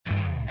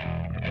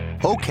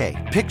Okay,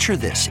 picture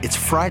this. It's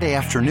Friday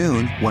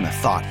afternoon when a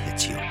thought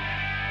hits you.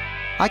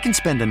 I can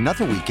spend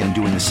another weekend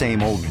doing the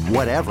same old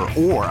whatever,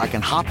 or I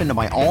can hop into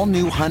my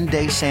all-new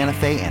Hyundai Santa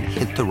Fe and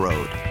hit the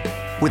road.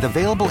 With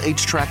available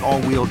H-Track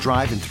all-wheel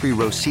drive and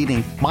 3-row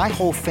seating, my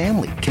whole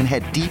family can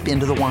head deep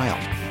into the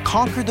wild.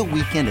 Conquer the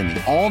weekend in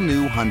the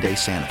all-new Hyundai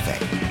Santa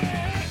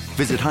Fe.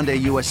 Visit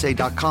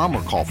HyundaiUSA.com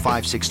or call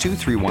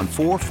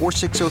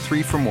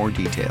 562-314-4603 for more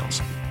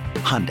details.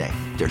 Hyundai,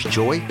 there's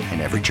joy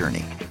in every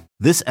journey.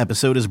 This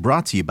episode is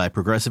brought to you by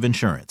Progressive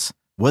Insurance.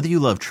 Whether you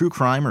love true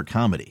crime or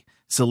comedy,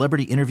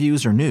 celebrity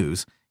interviews or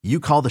news, you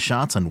call the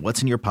shots on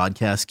what's in your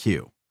podcast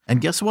queue. And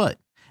guess what?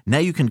 Now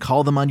you can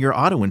call them on your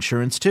auto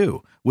insurance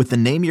too with the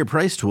Name Your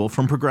Price tool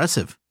from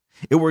Progressive.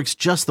 It works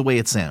just the way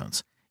it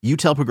sounds. You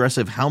tell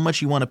Progressive how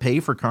much you want to pay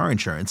for car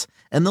insurance,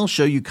 and they'll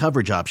show you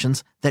coverage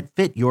options that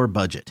fit your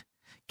budget.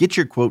 Get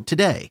your quote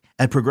today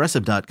at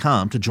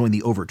Progressive.com to join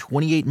the over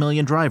 28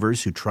 million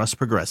drivers who trust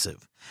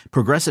Progressive.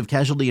 Progressive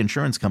Casualty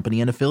Insurance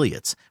Company and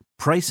Affiliates.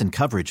 Price and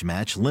coverage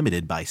match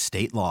limited by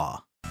state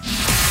law.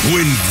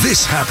 When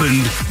this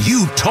happened,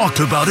 you talked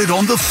about it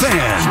on The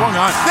Fan. Swung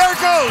on. There it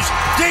goes.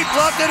 Deep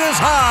left. It is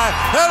high.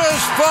 It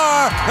is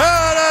far.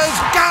 It is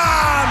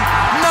gone.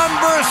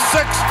 Number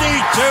 62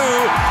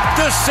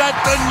 to set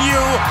the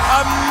new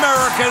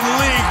American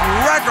League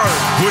record.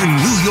 When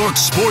New York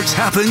sports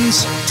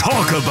happens,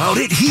 talk about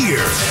it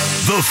here.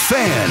 The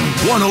Fan,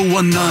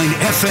 101.9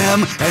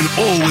 FM, and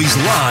always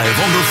live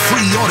on the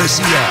free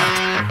Odyssey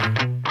app.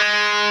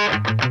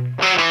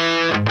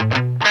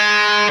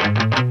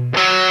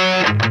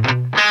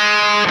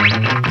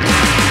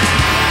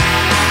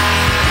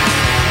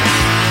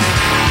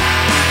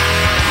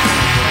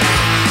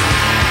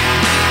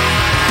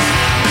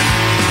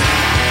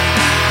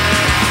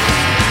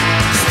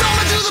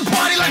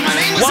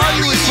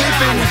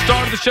 We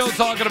started the show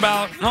talking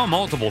about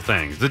multiple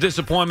things. The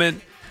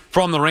disappointment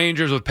from the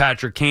Rangers with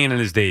Patrick Kane in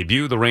his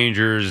debut. The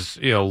Rangers,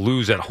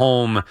 lose at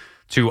home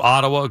to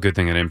Ottawa. Good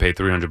thing I didn't pay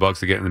 $300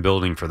 to get in the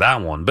building for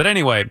that one. But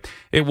anyway,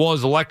 it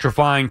was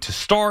electrifying to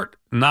start,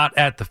 not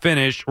at the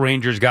finish.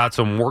 Rangers got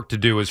some work to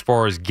do as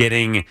far as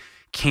getting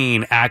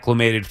Kane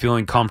acclimated,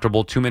 feeling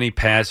comfortable. Too many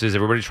passes.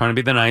 Everybody's trying to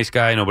be the nice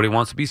guy. Nobody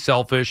wants to be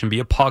selfish and be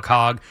a puck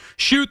hog.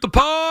 Shoot the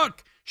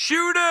puck!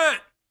 Shoot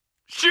it!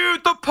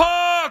 Shoot the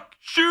puck!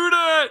 Shoot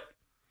it!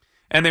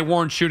 And they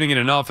weren't shooting it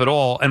enough at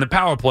all. And the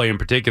power play in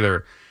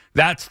particular,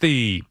 that's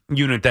the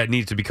unit that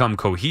needs to become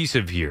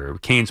cohesive here.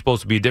 Kane's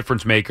supposed to be a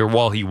difference maker.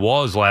 While he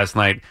was last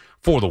night,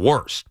 for the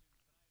worst.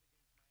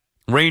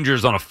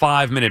 Rangers on a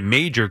 5-minute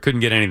major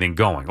couldn't get anything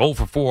going. 0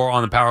 for 4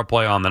 on the power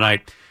play on the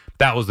night.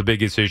 That was the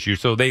biggest issue.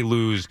 So they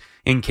lose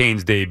in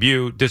Kane's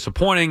debut.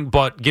 Disappointing,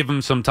 but give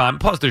him some time.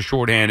 Plus they're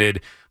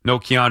shorthanded. No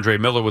Keandre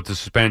Miller with the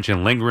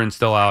suspension. Lindgren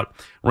still out.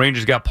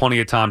 Rangers got plenty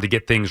of time to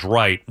get things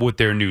right with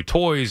their new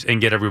toys and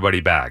get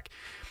everybody back.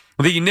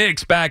 The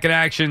Knicks back in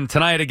action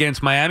tonight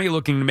against Miami,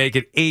 looking to make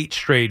it 8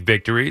 straight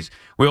victories.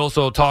 We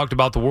also talked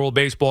about the World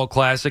Baseball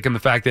Classic and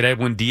the fact that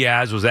Edwin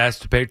Diaz was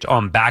asked to pitch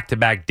on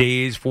back-to-back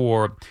days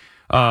for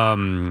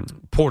the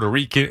Puerto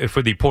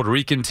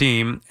Rican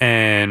team,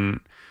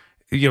 and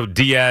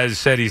Diaz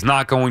said he's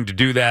not going to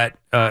do that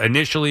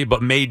initially,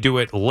 but may do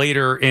it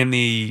later in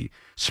the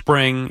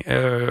spring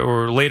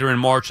or later in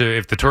March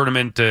if the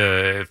tournament,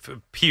 if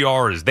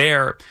PR is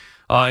there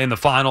in the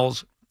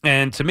finals.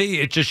 And to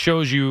me, it just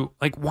shows you,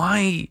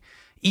 why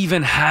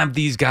even have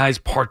these guys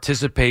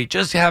participate?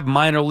 Just have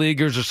minor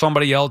leaguers or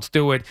somebody else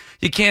do it.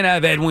 You can't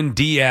have Edwin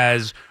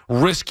Diaz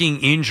risking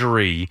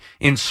injury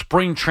in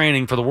spring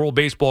training for the World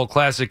Baseball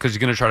Classic because he's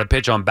going to try to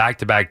pitch on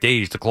back-to-back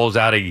days to close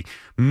out a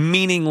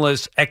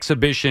meaningless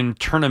exhibition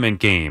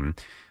tournament game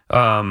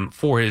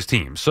for his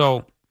team.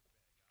 So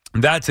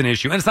that's an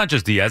issue. And it's not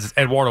just Diaz. It's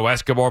Eduardo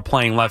Escobar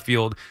playing left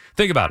field.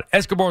 Think about it.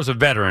 Escobar's a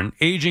veteran,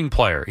 aging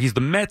player. He's the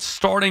Mets'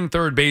 starting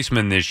third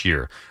baseman this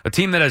year. A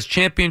team that has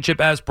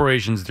championship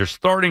aspirations. Their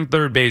starting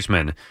third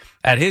baseman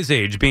at his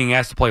age being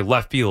asked to play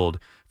left field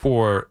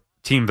for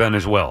Team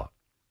Venezuela.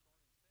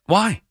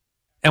 Why?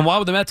 And why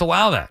would the Mets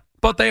allow that?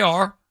 But they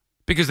are,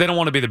 because they don't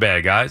want to be the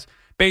bad guys.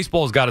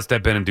 Baseball's got to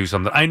step in and do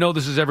something. I know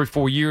this is every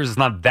 4 years. It's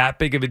not that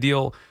big of a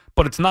deal,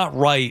 but it's not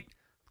right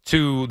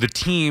to the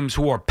teams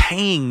who are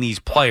paying these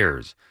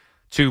players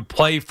to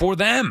play for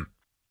them.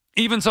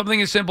 Even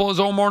something as simple as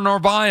Omar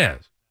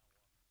Narvaez,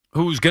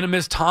 who's going to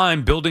miss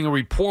time building a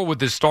rapport with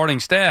his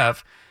starting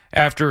staff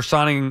after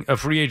signing a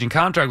free agent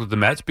contract with the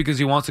Mets because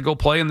he wants to go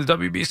play in the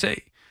WBC.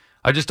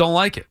 I just don't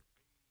like it.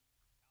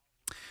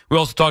 We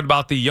also talked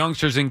about the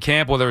youngsters in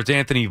camp, whether it's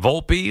Anthony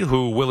Volpe,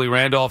 who Willie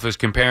Randolph is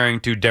comparing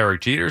to Derek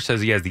Jeter,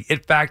 says he has the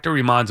it factor,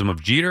 reminds him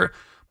of Jeter.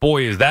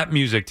 Boy, is that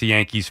music to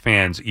Yankees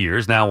fans'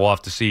 ears. Now we'll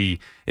have to see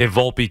if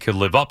Volpe could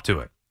live up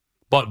to it.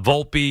 But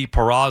Volpe,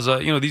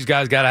 Peraza, these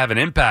guys got to have an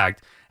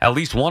impact, at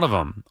least one of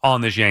them, on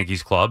this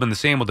Yankees club. And the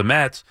same with the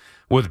Mets,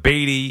 with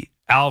Beatty,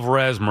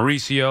 Alvarez,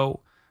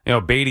 Mauricio.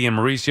 Beatty and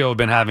Mauricio have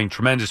been having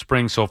tremendous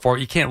springs so far.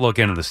 You can't look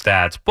into the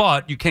stats,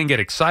 but you can get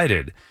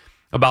excited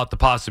about the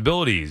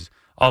possibilities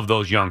of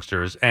those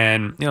youngsters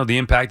and, the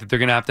impact that they're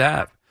going to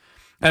have.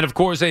 And, of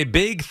course, a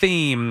big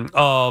theme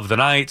of the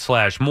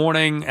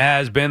night/morning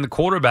has been the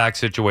quarterback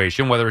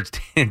situation, whether it's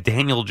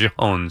Daniel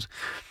Jones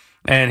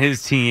and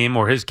his team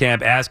or his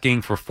camp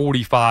asking for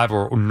 45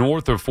 or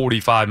north of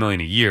 45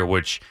 million a year,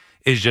 which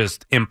is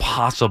just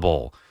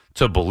impossible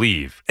to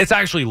believe. It's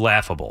actually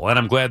laughable. And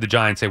I'm glad the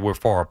Giants say we're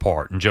far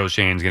apart. And Joe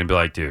Shane's going to be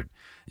like, dude,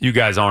 you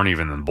guys aren't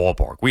even in the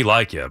ballpark. We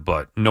like you,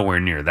 but nowhere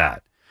near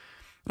that.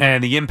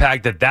 And the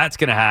impact that that's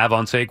going to have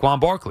on Saquon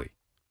Barkley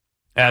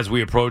as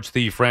we approach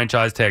the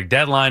franchise tag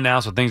deadline now.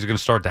 So things are going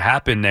to start to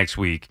happen next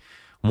week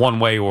one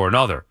way or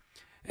another.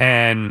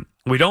 And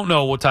we don't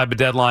know what type of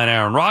deadline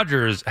Aaron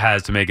Rodgers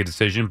has to make a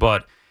decision,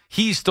 but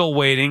he's still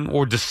waiting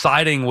or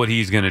deciding what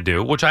he's going to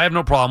do, which I have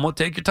no problem with.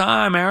 Take your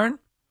time, Aaron.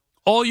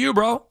 All you,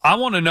 bro. I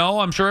want to know.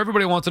 I'm sure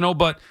everybody wants to know,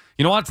 but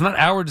you know what? It's not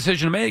our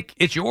decision to make.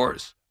 It's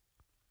yours.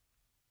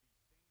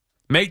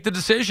 Make the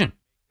decision.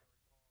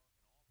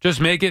 Just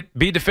make it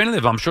be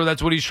definitive. I'm sure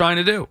that's what he's trying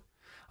to do.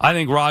 I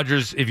think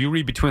Rodgers, if you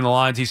read between the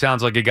lines, he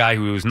sounds like a guy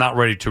who is not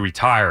ready to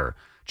retire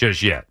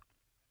just yet.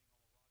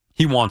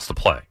 He wants to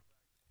play.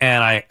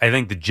 And I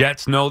think the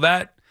Jets know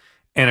that.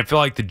 And I feel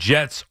like the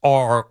Jets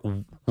are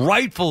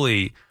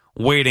rightfully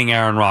waiting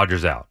Aaron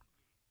Rodgers out.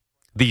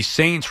 The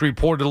Saints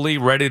reportedly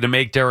ready to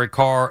make Derek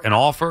Carr an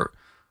offer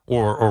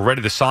or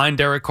ready to sign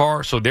Derek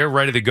Carr. So they're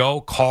ready to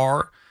go.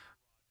 Carr,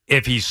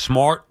 if he's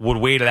smart, would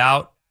wait it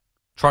out.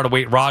 Try to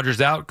wait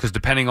Rodgers out because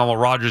depending on what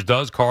Rodgers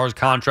does, Carr's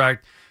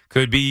contract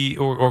could be,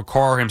 or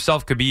Carr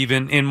himself could be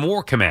even in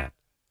more command.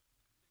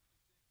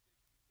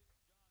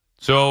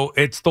 So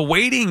it's the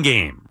waiting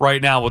game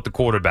right now with the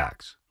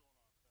quarterbacks.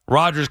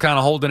 Rodgers kind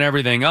of holding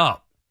everything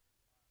up.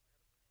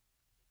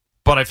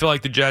 But I feel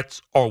like the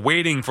Jets are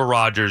waiting for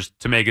Rodgers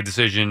to make a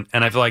decision,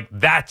 and I feel like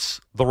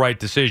that's the right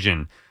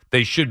decision.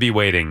 They should be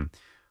waiting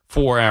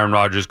for Aaron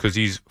Rodgers because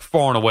he's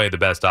far and away the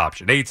best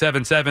option.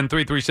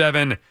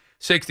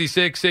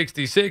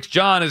 877-337-6666.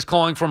 John is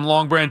calling from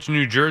Long Branch,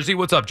 New Jersey.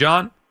 What's up,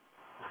 John?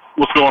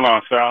 What's going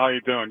on, Sal? How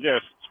you doing?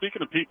 Yes,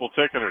 speaking of people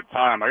taking their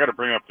time, I got to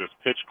bring up this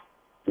pitch.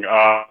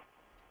 I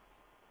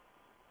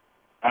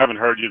haven't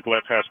heard you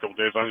the past couple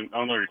days. I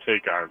don't know your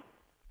take on it.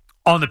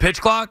 On the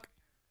pitch clock?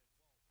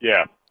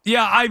 Yeah.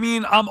 Yeah, I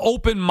mean, I'm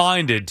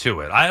open-minded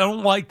to it. I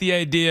don't like the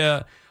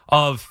idea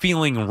of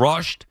feeling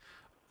rushed.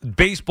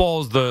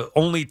 Baseball is the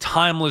only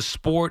timeless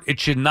sport. It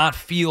should not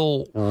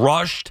feel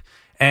rushed.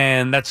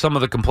 And that's some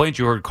of the complaints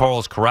you heard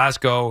Carlos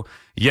Carrasco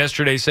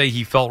yesterday say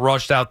he felt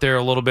rushed out there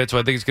a little bit. So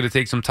I think it's going to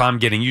take some time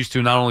getting used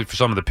to, not only for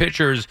some of the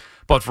pitchers,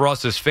 but for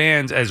us as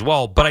fans as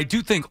well. But I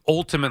do think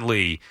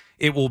ultimately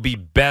it will be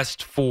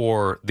best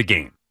for the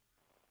game.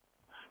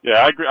 Yeah,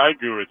 I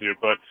agree with you.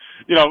 But,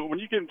 you know, when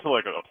you get into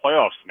like a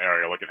playoff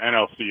scenario, like an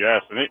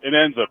NLCS, and it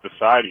ends up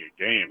deciding a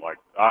game, like,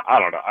 I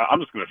don't know. I'm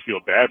just going to feel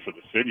bad for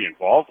the city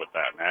involved with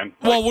that, man.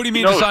 Well, like, what do you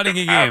mean deciding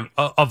a game?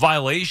 A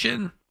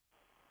violation?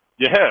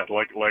 Yeah,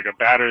 like a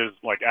batter is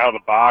like out of the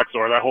box,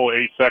 or that whole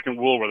 8-second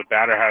rule where the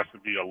batter has to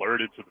be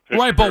alerted to the pitcher.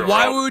 Right, but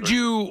why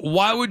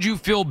would you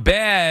feel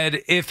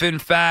bad if in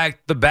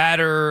fact the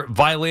batter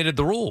violated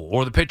the rule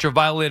or the pitcher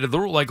violated the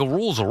rule? Like a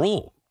rule's a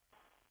rule.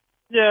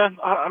 Yeah,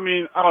 I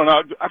mean, I don't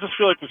know. I just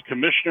feel like this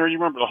commissioner. You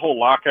remember the whole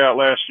lockout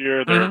last year?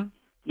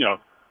 You know,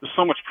 there's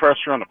so much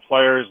pressure on the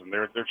players, and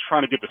they're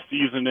trying to get the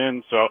season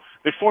in. So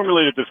they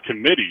formulated this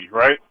committee,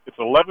 right? It's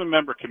an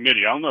 11-member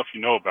committee. I don't know if you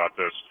know about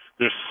this.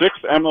 There's 6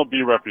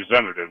 MLB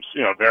representatives,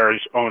 you know,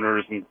 various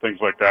owners and things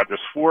like that.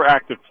 There's 4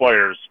 active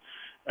players,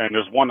 and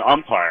there's 1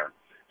 umpire.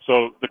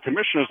 So the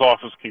commissioner's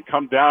office can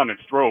come down and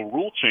throw a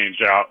rule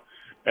change out,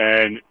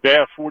 and they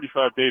have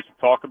 45 days to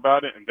talk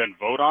about it and then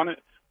vote on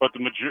it. But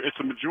it's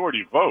a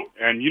majority vote,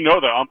 and you know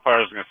the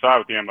umpires are going to side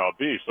with the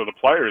MLB, so the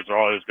players are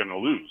always going to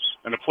lose.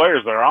 And the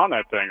players that are on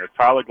that thing are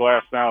Tyler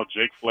Glasnow,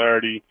 Jake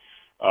Flaherty,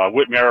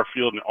 Whit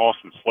Merrifield, and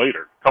Austin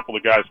Slater. A couple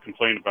of guys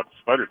complained about the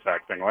spider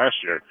tack thing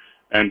last year.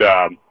 And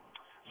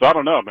so I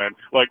don't know, man.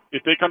 Like,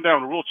 if they come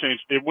down with a rule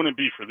change, it wouldn't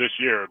be for this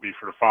year. It would be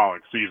for the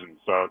following season.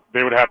 So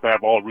they would have to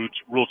have all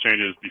rule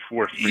changes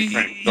before spring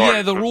training starts.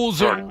 Yeah, the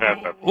rules are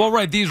 – well,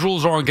 right, these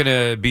rules aren't going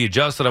to be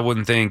adjusted, I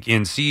wouldn't think,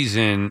 in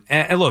season.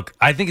 And look,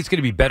 I think it's going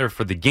to be better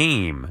for the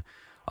game,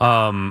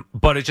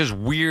 but it's just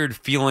weird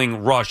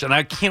feeling rushed. And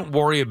I can't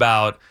worry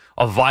about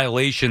a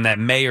violation that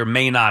may or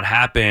may not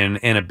happen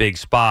in a big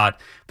spot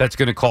that's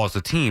going to cost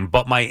the team.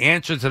 But my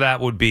answer to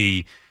that would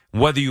be –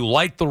 whether you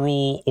like the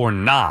rule or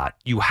not,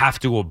 you have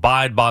to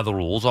abide by the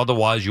rules.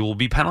 Otherwise, you will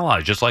be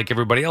penalized, just like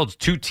everybody else.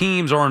 2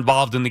 teams are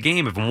involved in the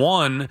game. If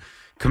one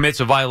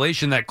commits a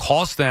violation that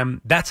costs them,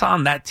 that's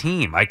on that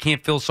team. I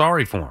can't feel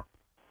sorry for them.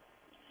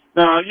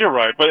 No, you're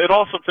right. But it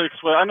also takes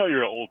away – I know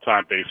you're an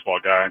old-time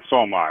baseball guy, and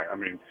so am I. I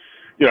mean,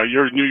 you know,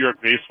 you're a New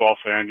York baseball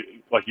fan,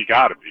 like you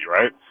got to be,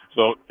 right?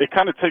 So it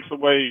kind of takes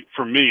away,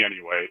 for me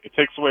anyway, it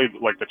takes away,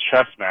 like, the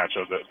chess match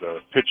of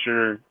the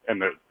pitcher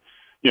and the –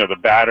 you know, the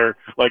batter.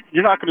 Like,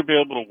 you're not going to be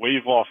able to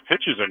wave off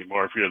pitches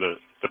anymore if you're the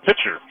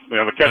pitcher. You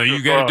know, the catcher.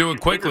 You got to do it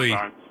quickly.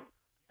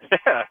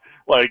 Yeah,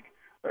 like,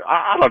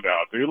 I don't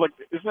know, dude. Like,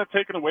 isn't that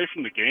taken away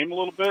from the game a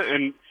little bit?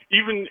 And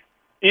even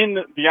in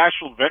the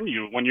actual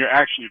venue, when you're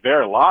actually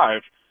there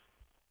live,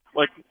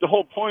 like the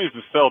whole point is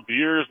to sell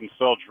beers and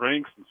sell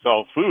drinks and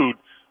sell food.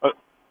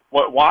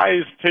 Why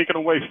is taking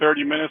away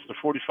 30 minutes to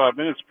 45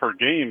 minutes per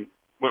game?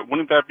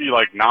 Wouldn't that be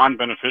like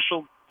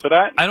non-beneficial to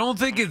that? I don't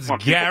think it's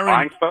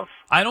guaranteed.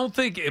 I don't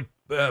think it,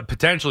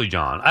 potentially,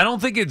 John. I don't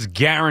think it's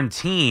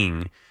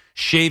guaranteeing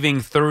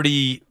shaving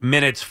 30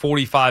 minutes,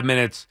 45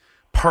 minutes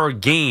per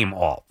game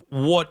off.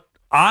 What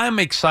I'm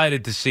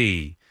excited to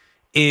see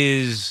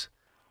is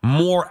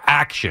more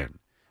action.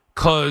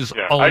 Because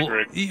I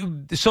agree.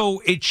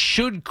 So it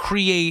should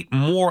create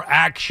more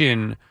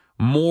action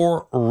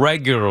more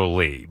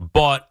regularly.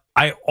 But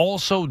I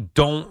also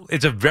don't.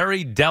 It's a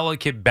very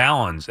delicate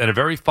balance and a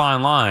very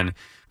fine line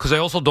because I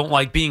also don't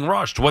like being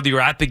rushed, whether you're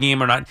at the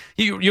game or not.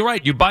 You're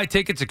right. You buy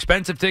tickets,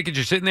 expensive tickets.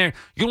 You're sitting there.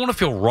 You don't want to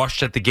feel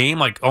rushed at the game.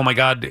 Like, oh my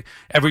God,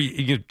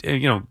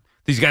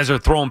 these guys are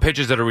throwing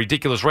pitches at a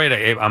ridiculous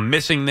rate. I'm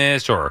missing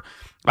this, or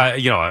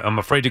I'm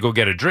afraid to go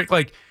get a drink.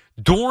 Like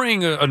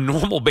during a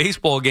normal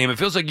baseball game, it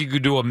feels like you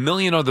could do a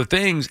million other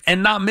things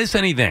and not miss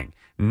anything.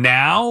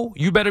 Now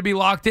you better be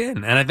locked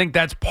in, and I think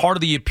that's part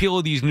of the appeal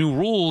of these new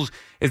rules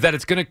is that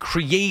it's going to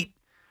create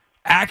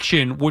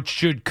action, which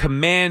should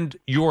command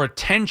your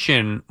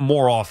attention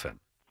more often.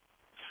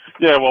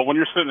 Yeah, well, when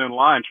you're sitting in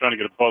line trying to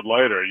get a Bud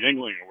Light or a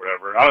Yuengling or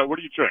whatever, what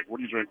do you drink? What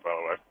do you drink, by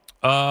the way?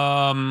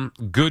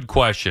 Good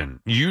question.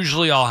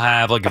 Usually I'll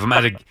have, like, if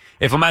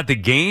I'm at the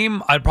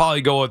game, I'd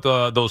probably go with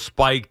those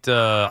spiked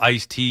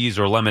iced teas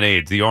or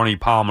lemonades, the Arnie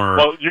Palmer.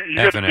 Well,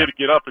 you're going to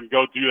get up and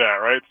go do that,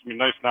 right? It's going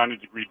to be a nice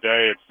 90-degree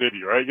day at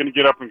City, right? You're going to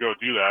get up and go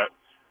do that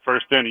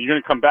first inning. You're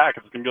going to come back,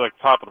 it's going to be like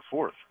top of the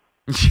fourth.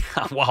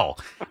 Wow.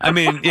 I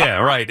mean, yeah,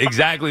 right.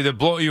 Exactly.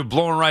 You're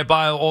blowing right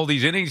by all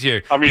these innings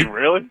here. I mean,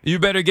 really? You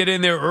better get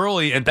in there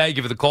early, and thank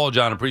you for the call,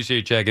 John. Appreciate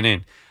you checking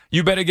in.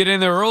 You better get in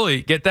there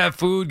early. Get that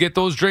food, get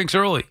those drinks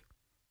early.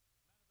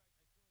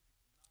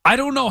 I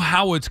don't know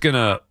how it's going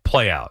to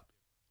play out.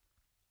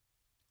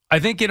 I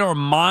think in our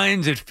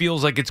minds it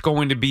feels like it's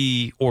going to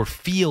be or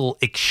feel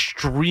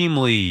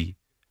extremely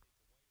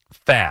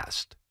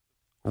fast.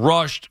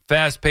 Rushed,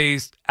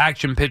 fast-paced,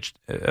 action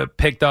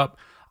picked up.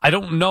 I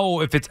don't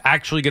know if it's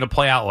actually going to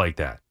play out like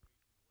that.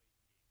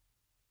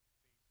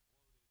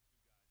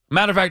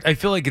 Matter of fact, I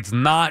feel like it's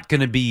not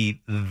going to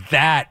be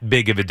that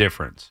big of a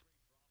difference.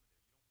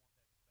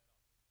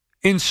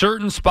 In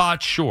certain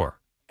spots, sure.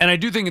 And I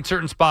do think in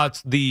certain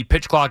spots, the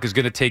pitch clock is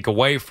going to take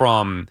away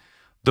from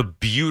the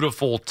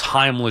beautiful,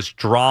 timeless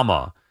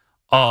drama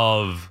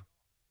of,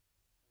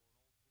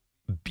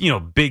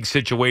 big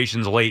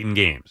situations late in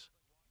games.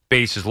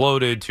 Bases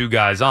loaded, two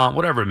guys on,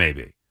 whatever it may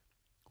be.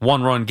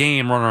 One-run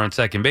game, runner on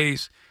second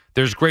base.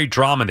 There's great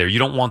drama there. You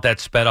don't want that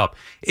sped up.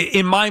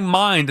 In my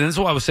mind, and this is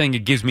why I was saying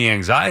it gives me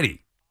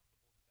anxiety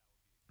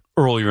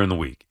earlier in the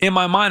week. In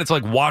my mind, it's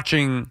like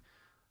watching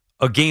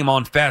a game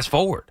on fast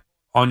forward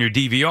on your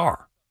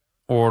DVR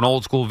or an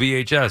old school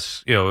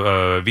VHS,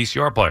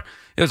 VCR player.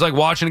 It's like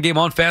watching a game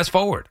on fast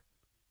forward.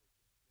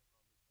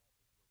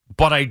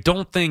 But I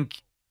don't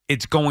think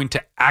it's going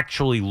to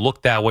actually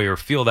look that way or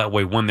feel that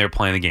way when they're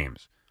playing the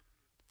games.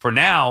 For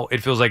now,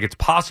 it feels like it's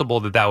possible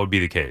that would be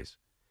the case.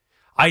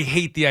 I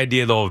hate the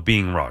idea, though, of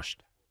being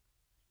rushed.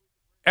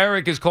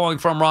 Eric is calling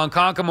from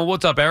Ronkonkoma.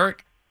 What's up,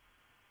 Eric?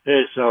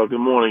 Hey, Sal. Good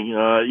morning.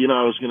 I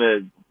was going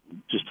to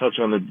just touch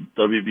on the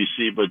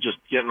WBC, but just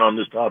getting on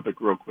this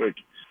topic real quick.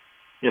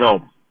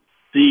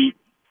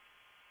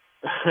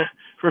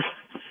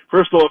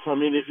 First off, I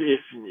mean,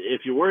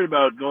 if you're worried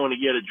about going to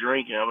get a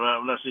drink,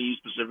 I'm not saying you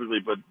specifically,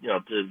 but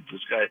to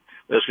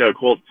this guy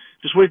called,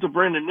 just wait till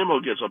Brandon Nimmo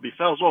gets up. He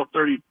fouls off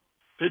 30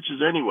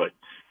 pitches anyway.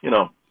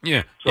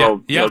 Yeah.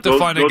 So you have to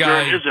find a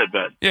guy. His at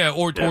bat. Yeah,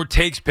 or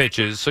takes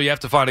pitches. So you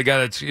have to find a guy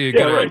that's going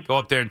to go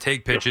up there and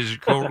take pitches,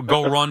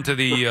 go run to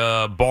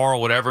the bar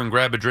or whatever and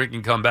grab a drink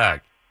and come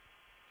back.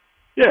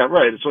 Yeah,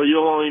 right. So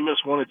you'll only miss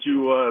one or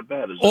two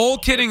batters. All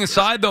kidding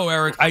aside, though,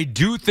 Eric, I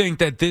do think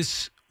that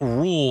this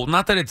rule,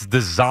 not that it's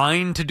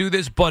designed to do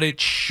this, but it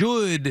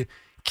should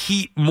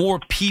keep more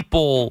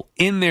people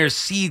in their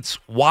seats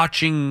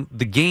watching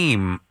the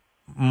game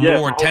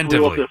more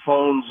attentively. Off their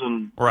phones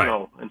and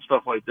right. And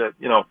stuff like that.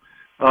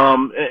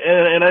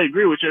 And I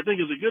agree, which I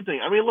think is a good thing.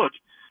 I mean, look,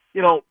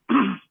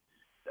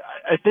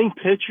 I think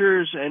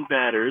pitchers and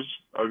batters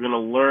are going to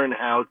learn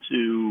how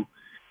to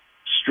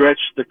stretch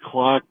the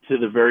clock to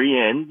the very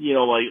end.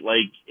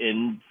 Like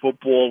in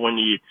football when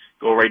you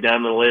go right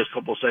down to the last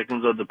couple of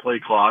seconds of the play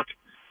clock.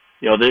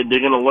 They're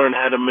going to learn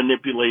how to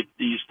manipulate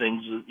these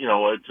things,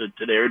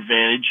 to their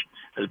advantage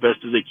as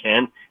best as they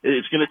can.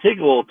 It's going to take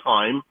a little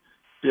time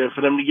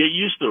for them to get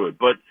used to it.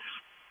 But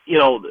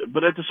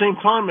at the same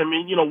time, I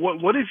mean,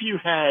 what if you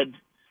had,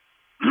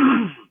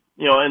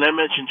 and I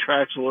mentioned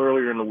Traxel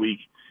earlier in the week,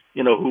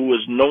 who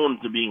was known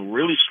to being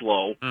really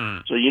slow,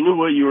 so you knew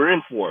what you were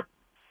in for.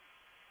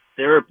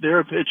 There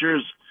are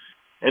pitchers,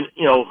 and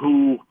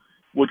who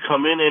would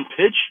come in and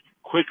pitch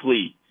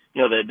quickly.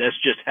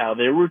 That's just how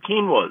their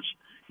routine was.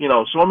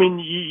 So I mean,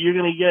 you're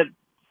going to get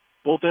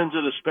both ends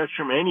of the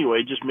spectrum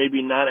anyway, just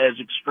maybe not as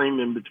extreme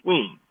in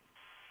between.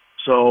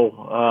 So,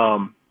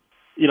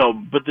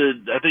 but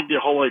I think the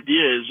whole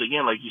idea is,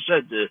 again, like you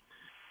said,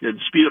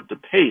 speed up the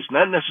pace,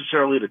 not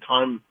necessarily the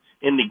time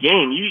in the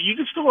game. You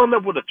can still end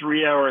up with a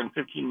 3-hour and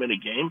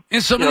 15-minute game.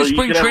 And some of the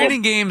spring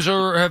training games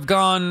have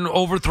gone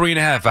over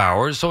 3.5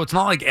 hours, so it's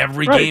not like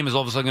every game is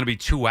all of a sudden going to be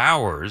 2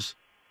 hours.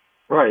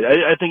 Right.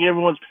 I think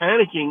everyone's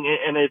panicking,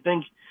 and I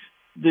think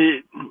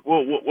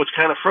what's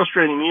kind of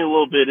frustrating me a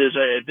little bit is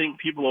I think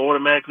people are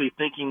automatically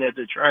thinking that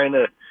they're trying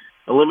to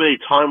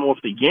eliminate time off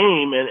the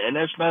game, and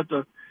that's not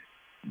the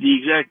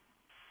exact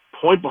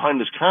point behind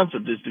this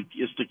concept.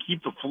 Is to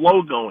keep the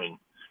flow going.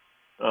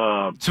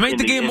 To make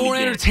the game more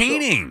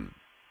entertaining.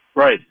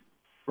 So, right.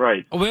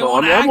 Right. Well, they don't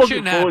want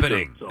action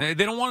happening. They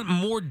don't want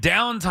more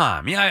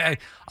downtime. Yeah,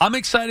 I'm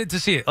excited to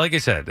see it. Like I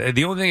said,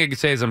 the only thing I can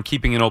say is I'm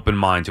keeping an open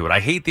mind to it. I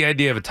hate the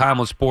idea of a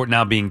timeless sport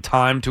now being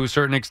timed to a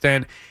certain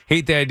extent.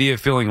 Hate the idea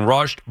of feeling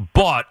rushed,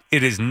 but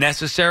it is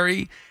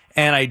necessary.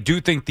 And I do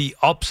think the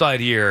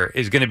upside here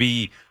is going to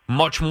be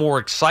much more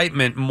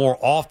excitement more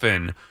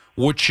often,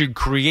 which should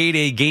create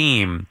a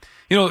game.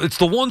 You know, it's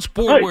the one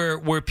sport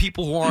where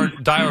people who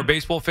aren't diehard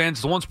baseball fans,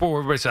 it's the one sport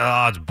where everybody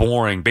says, it's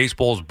boring.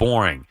 Baseball's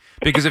boring.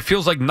 Because it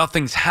feels like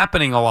nothing's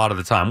happening a lot of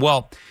the time.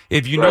 Well,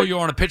 if you know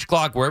you're on a pitch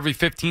clock where every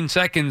 15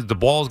 seconds the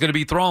ball is going to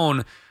be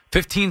thrown,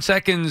 15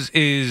 seconds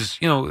is,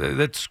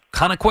 that's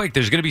kind of quick.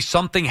 There's going to be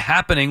something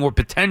happening or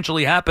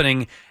potentially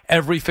happening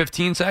every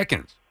 15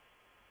 seconds.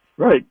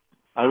 Right.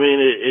 I mean,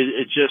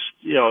 it just,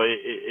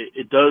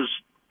 it does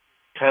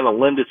kind of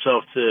lend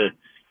itself to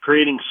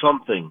creating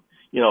something,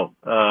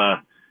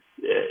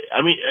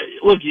 I mean,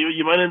 look,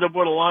 you might end up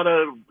with a lot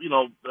of,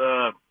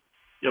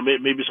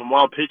 maybe some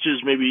wild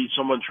pitches, maybe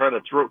someone trying to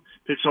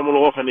pick someone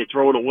off and they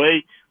throw it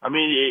away. I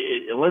mean,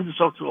 it lends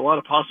itself to a lot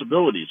of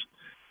possibilities.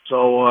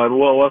 So,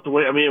 we'll have to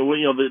wait. I mean,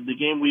 the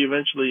game we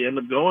eventually end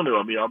up going to,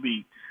 I mean, I'll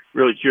be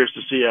really curious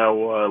to see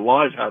how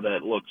live how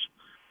that looks.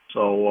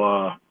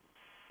 So,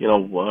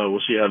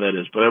 we'll see how that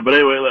is. But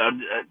anyway,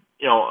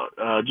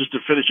 just to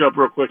finish up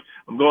real quick,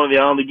 I'm going to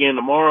the Islander game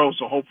tomorrow,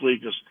 so hopefully,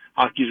 because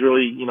hockey's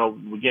really,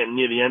 we're getting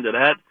near the end of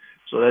that,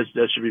 so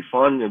that should be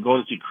fun. I'm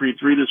going to see Creed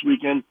 3 this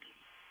weekend.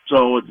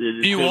 So it's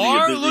you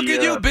are? Busy, look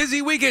at you,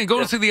 busy weekend.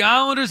 Going to see the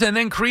Islanders and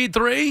then Creed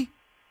 3?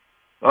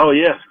 Oh,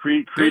 yeah.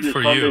 Creed is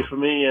Sunday for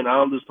me and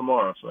Islanders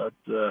tomorrow. So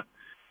that,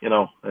 and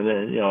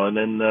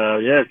then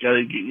got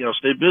to,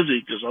 stay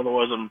busy because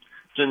otherwise I'm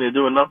sitting there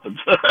doing nothing.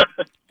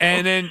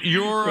 And then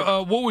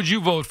what would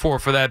you vote for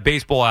that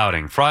baseball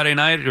outing? Friday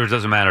night, or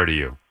does it matter to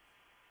you?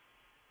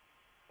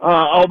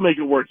 I'll make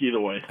it work either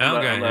way.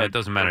 Okay, it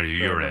doesn't matter to you.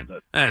 You're in.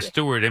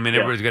 Stuart, I mean,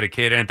 everybody's got to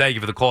cater. And thank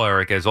you for the call,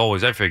 Eric. As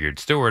always, I figured,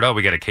 Stuart,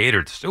 we got to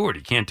cater to Stuart.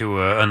 You can't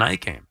do a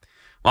night game.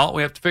 Well,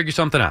 we have to figure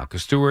something out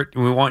because, Stuart,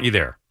 we want you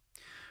there.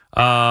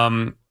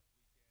 Yeah,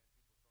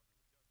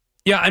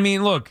 I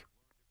mean, look,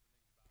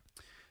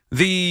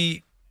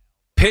 the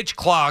pitch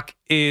clock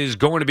is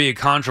going to be a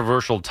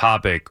controversial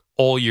topic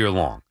all year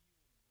long.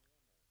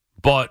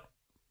 But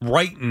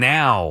right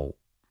now,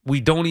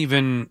 we don't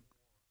even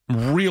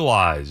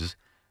realize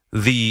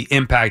the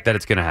impact that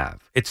it's going to have.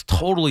 It's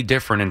totally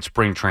different in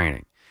spring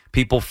training.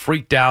 People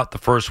freaked out the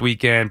first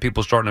weekend.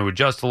 People starting to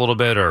adjust a little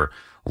bit or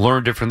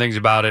learn different things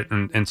about it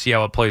and see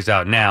how it plays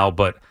out now.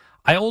 But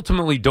I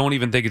ultimately don't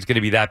even think it's going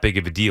to be that big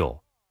of a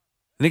deal.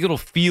 I think it'll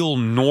feel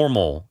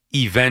normal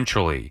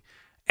eventually,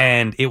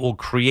 and it will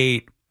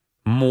create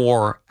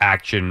more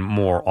action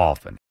more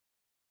often.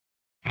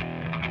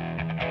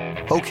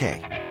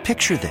 Okay,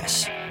 picture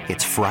this.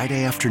 It's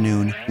Friday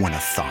afternoon when a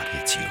thought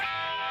hits you.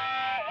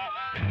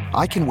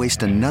 I can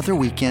waste another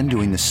weekend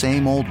doing the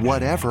same old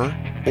whatever,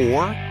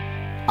 or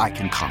I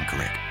can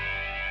conquer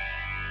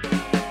it.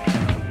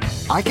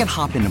 I can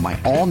hop into my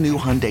all-new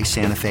Hyundai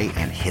Santa Fe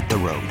and hit the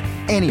road.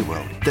 Any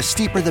road. The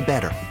steeper, the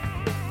better.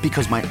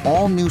 Because my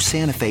all-new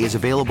Santa Fe is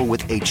available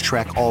with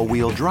H-Track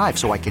all-wheel drive,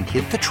 so I can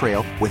hit the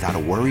trail without a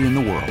worry in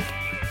the world.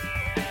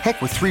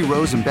 Heck, with 3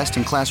 rows and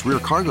best-in-class rear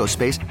cargo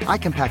space, I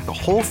can pack the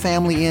whole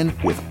family in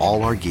with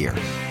all our gear.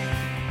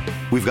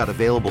 We've got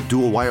available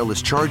dual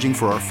wireless charging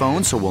for our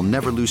phones, so we'll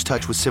never lose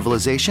touch with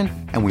civilization,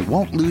 and we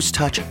won't lose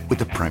touch with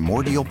the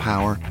primordial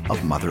power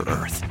of Mother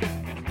Earth.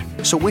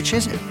 So which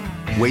is it?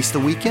 Waste the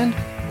weekend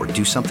or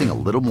do something a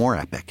little more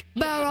epic?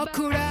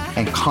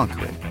 And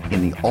conquer it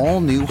in the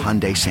all-new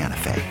Hyundai Santa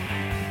Fe.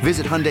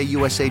 Visit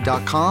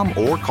HyundaiUSA.com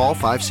or call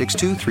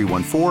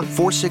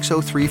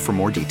 562-314-4603 for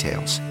more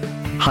details.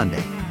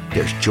 Hyundai,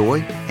 there's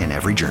joy in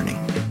every journey.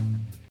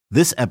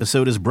 This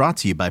episode is brought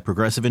to you by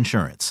Progressive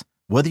Insurance.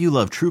 Whether you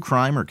love true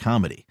crime or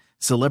comedy,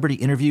 celebrity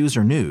interviews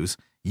or news,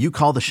 you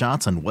call the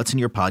shots on what's in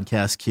your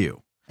podcast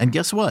queue. And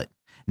guess what?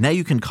 Now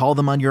you can call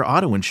them on your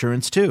auto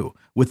insurance too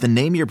with the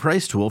Name Your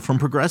Price tool from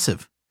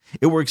Progressive.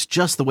 It works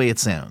just the way it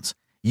sounds.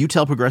 You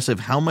tell Progressive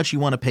how much you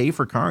want to pay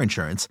for car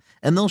insurance,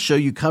 and they'll show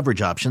you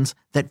coverage options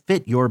that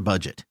fit your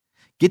budget.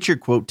 Get your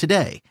quote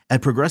today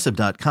at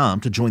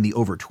Progressive.com to join the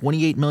over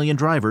 28 million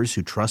drivers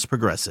who trust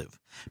Progressive.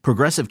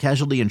 Progressive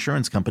Casualty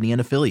Insurance Company and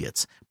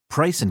Affiliates.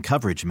 Price and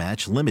coverage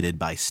match limited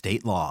by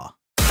state law.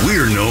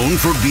 We're known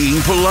for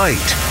being polite,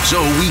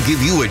 so we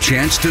give you a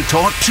chance to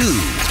talk too.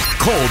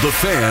 Call the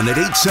Fan at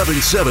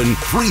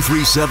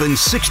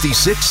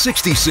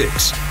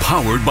 877-337-6666.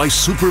 Powered by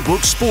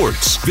Superbook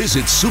Sports.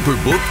 Visit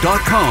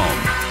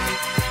superbook.com.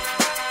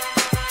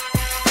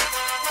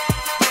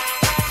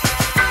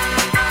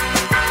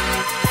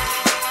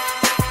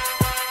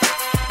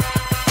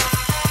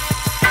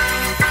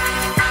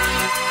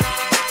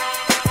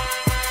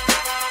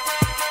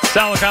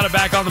 Sal Licata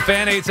back on the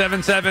Fan,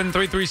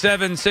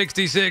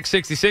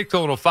 877-337-6666,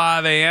 total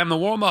 5 a.m. The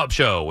warm-up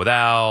show with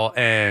Al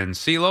and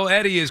CeeLo.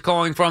 Eddie is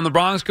calling from the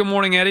Bronx. Good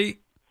morning, Eddie.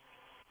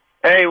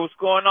 Hey, what's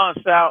going on,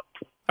 Sal?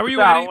 How are you,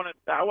 Sal, Eddie?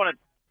 I want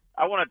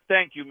to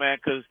thank you, man,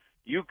 because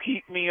you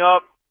keep me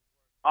up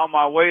on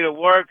my way to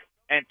work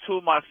and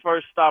to my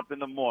first stop in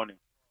the morning.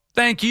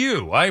 Thank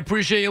you. I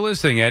appreciate you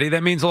listening, Eddie.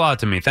 That means a lot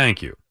to me.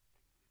 Thank you.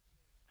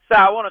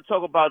 Sal, I want to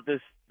talk about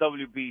this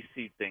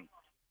WBC thing.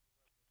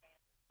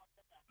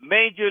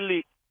 Major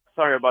League,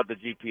 sorry about the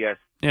GPS.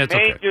 Yeah, it's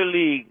okay.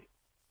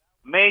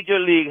 Major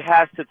League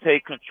has to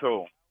take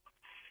control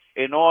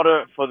in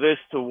order for this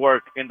to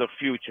work in the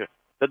future.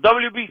 The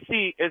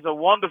WBC is a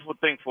wonderful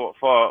thing for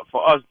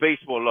us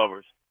baseball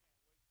lovers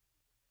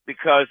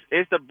because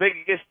it's the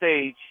biggest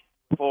stage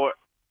for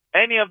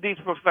any of these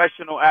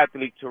professional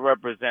athletes to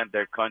represent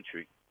their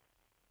country.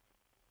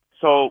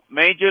 So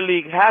Major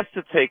League has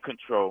to take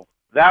control.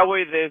 That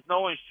way there's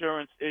no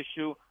insurance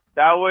issue.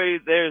 That way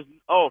there's,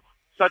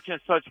 such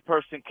and such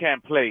person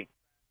can't play.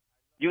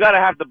 You got to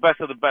have the best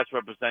of the best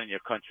representing your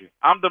country.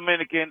 I'm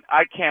Dominican.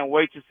 I can't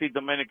wait to see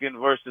Dominican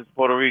versus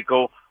Puerto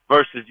Rico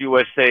versus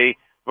USA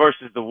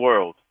versus the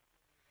world.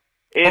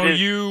 Who do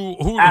you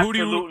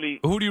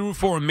root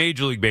for in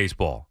Major League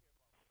Baseball?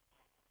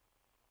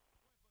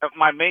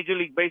 My Major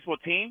League Baseball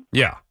team?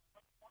 Yeah.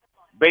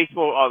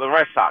 Baseball, the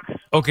Red Sox.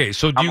 Okay,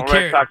 so do you I'm care?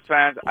 a Red Sox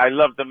fan. I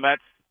love the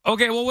Mets.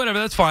 Okay, well, whatever.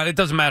 That's fine. It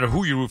doesn't matter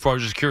who you root for. I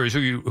was just curious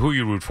who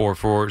you root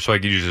for, so I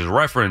could use it as a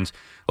reference.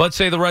 Let's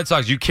say the Red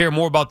Sox. Do you care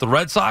more about the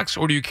Red Sox,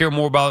 or do you care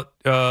more about,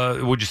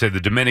 would you say, the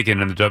Dominican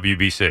and the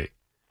WBC?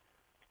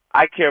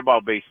 I care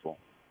about baseball.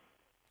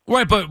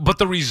 Right, but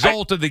the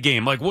result of the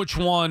game, like which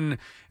one,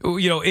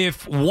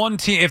 if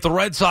the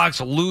Red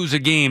Sox lose a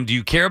game, do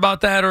you care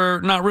about that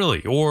or not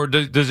really? Or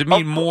does it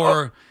mean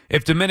more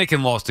if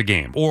Dominican lost a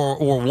game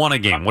or won a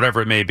game, whatever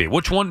it may be?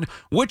 Which one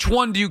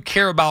do you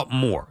care about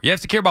more? You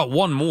have to care about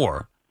one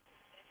more.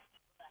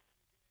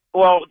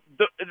 Well,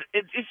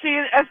 you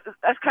see,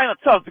 that's kind of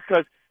tough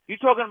because you're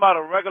talking about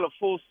a regular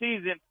full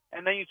season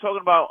and then you're talking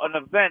about an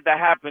event that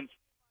happens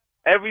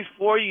every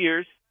 4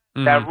 years.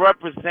 Mm-hmm. That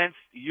represents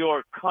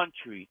your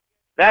country.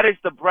 That is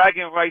the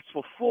bragging rights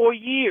for 4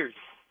 years.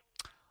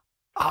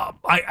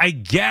 I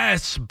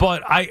guess,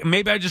 but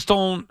maybe I just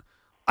don't.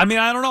 I mean,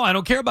 I don't know. I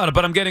don't care about it,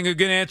 but I'm getting a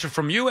good answer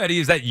from you, Eddie.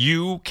 Is that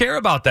you care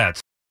about that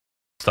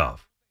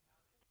stuff?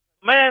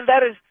 Man,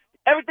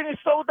 everything is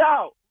sold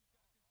out.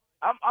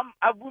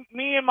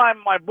 Me and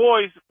my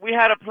boys, we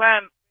had a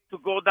plan to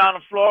go down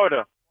to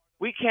Florida.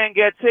 We can't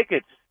get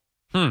tickets.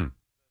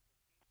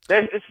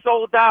 It's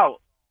sold out.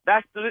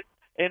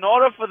 In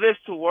order for this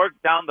to work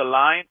down the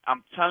line,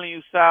 I'm telling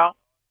you, Sal,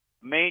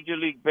 Major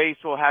League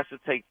Baseball has to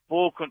take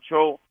full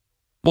control.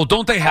 Well,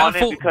 don't they have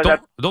full?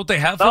 Don't they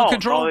have full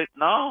control?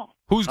 No.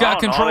 Who's got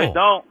control?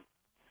 No,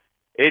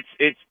 they don't.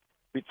 It's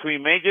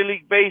between Major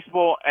League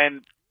Baseball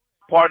and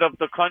part of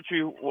the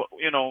country.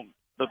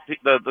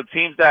 The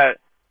teams that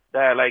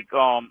like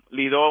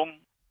Lidón,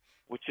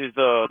 which is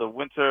the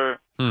Winter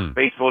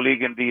Baseball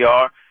League in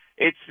DR.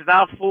 It's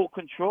not full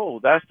control.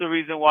 That's the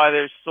reason why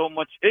there's so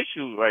much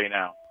issue right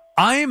now.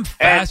 I am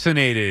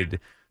fascinated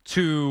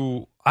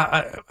to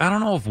I don't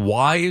know if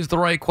why is the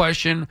right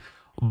question,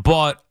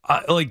 but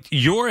like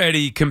you're,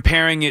 Eddie,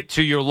 comparing it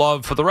to your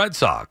love for the Red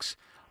Sox.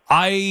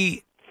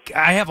 I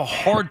have a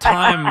hard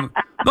time.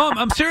 No,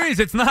 I'm serious.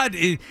 It's not.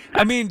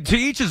 I mean, to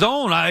each his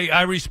own.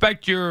 I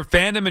respect your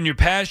fandom and your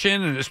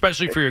passion, and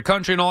especially for your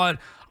country and all that.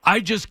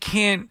 I just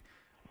can't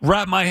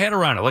wrap my head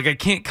around it. Like I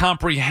can't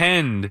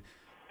comprehend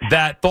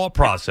that thought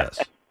process.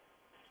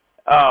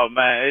 Oh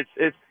man,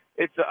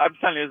 I'm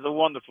telling you, it's a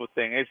wonderful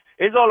thing.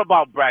 It's all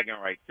about bragging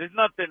rights. There's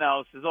nothing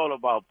else. It's all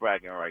about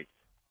bragging rights.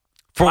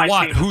 For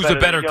what? Who's a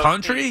better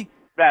country? Team.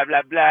 Blah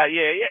blah blah.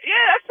 Yeah.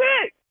 That's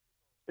it.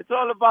 It's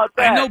all about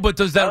that. I know, but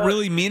does that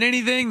really mean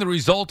anything? The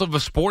result of a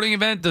sporting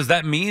event, does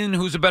that mean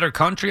who's a better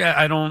country?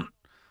 I don't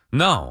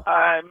know.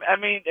 I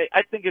mean,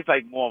 I think it's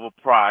like more of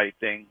a pride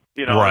thing.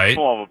 Right. It's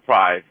more of a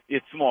pride.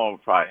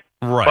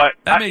 Right. But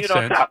that makes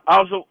sense.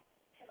 I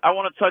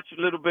want to touch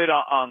a little bit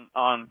on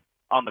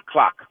the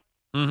clock.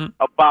 Mm-hmm.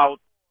 About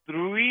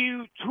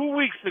 2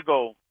 weeks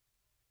ago,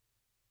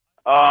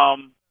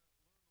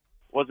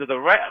 was it the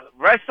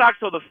Red Sox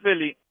or the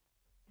Philly?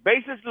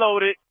 Bases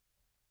loaded,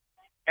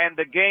 and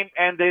the game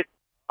ended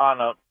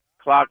on a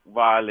clock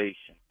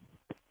violation.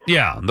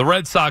 Yeah, the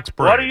Red Sox.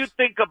 Braves. What do you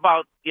think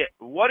about? Yeah,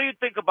 what do you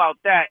think about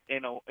that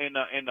in a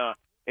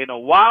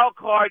wild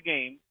card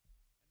game,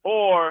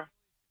 or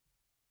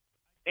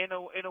in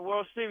a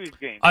World Series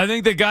game? I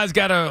think the guys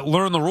got to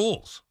learn the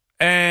rules.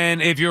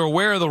 And if you're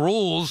aware of the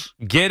rules,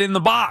 get in the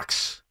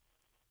box.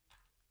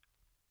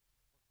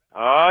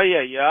 Oh,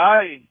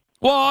 yeah.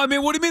 Well, I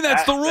mean, what do you mean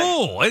that's the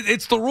rule?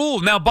 It's the rule.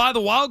 Now, by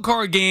the wild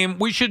card game,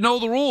 we should know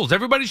the rules.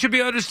 Everybody should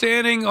be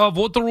understanding of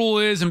what the rule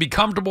is and be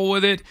comfortable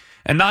with it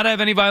and not have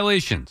any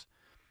violations.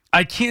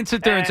 I can't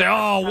sit there and say,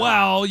 oh,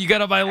 well, you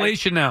got a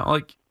violation now.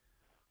 Like,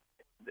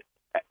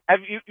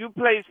 have you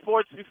played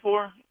sports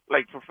before,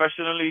 like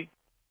professionally?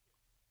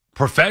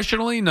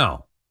 Professionally,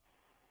 no.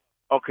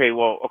 Okay,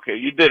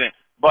 you didn't.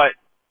 But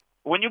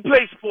when you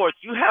play sports,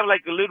 you have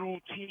like a little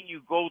routine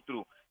you go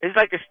through. It's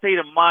like a state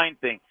of mind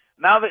thing.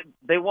 Now that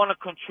they want to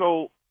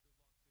control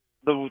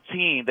the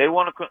routine, they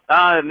want to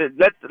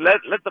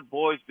let the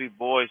boys be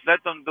boys.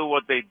 Let them do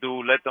what they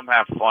do. Let them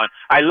have fun.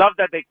 I love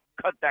that they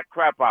cut that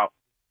crap out.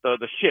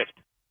 The shift.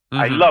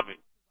 I love it.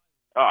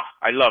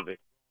 I love it.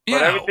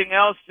 But everything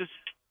else, just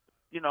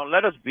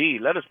let us be.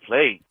 Let us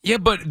play. Yeah,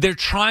 but they're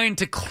trying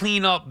to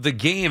clean up the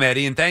game,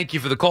 Eddie. And thank you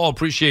for the call.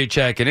 Appreciate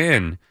checking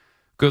in.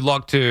 Good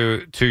luck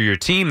to your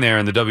team there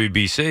in the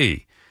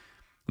WBC.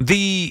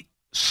 The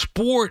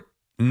sport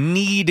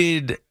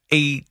needed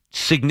a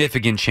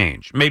significant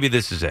change. Maybe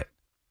this is it.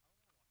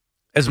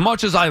 As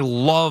much as I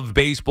love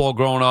baseball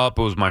growing up,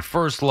 it was my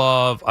first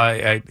love.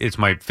 It's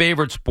my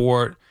favorite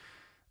sport.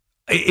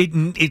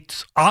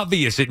 It's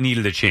obvious it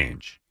needed a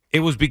change. It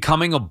was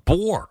becoming a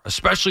bore,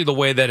 especially the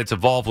way that it's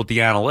evolved with the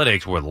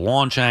analytics, where the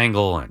launch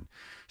angle and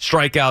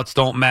strikeouts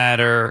don't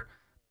matter,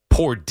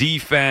 poor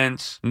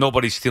defense,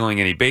 nobody's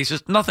stealing any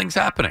bases, nothing's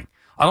happening.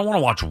 I don't want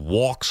to watch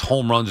walks,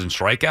 home runs, and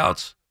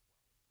strikeouts.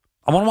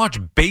 I want to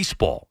watch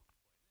baseball.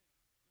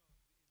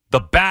 The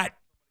bat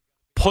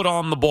put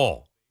on the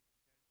ball.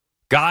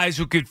 Guys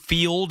who could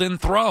field and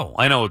throw.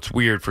 I know it's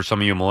weird for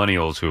some of you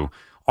millennials who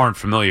aren't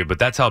familiar, but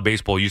that's how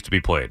baseball used to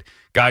be played.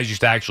 Guys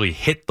used to actually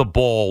hit the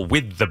ball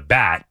with the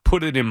bat,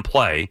 put it in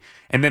play,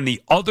 and then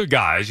the other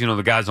guys,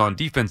 the guys on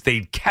defense,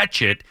 they'd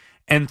catch it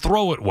and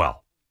throw it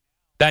well.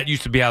 That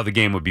used to be how the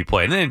game would be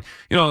played. And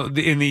then,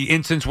 in the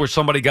instance where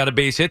somebody got a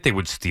base hit, they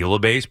would steal a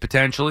base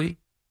potentially.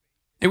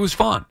 It was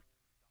fun.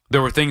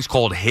 There were things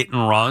called hit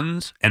and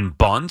runs and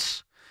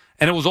bunts,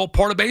 and it was all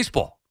part of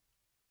baseball.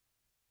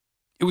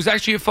 It was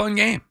actually a fun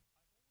game.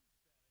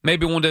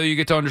 Maybe one day you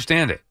get to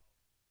understand it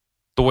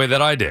the way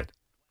that I did.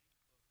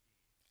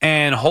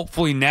 And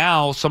hopefully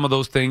now some of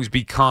those things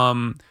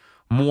become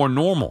more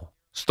normal.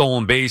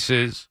 Stolen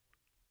bases,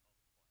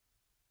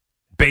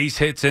 base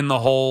hits in the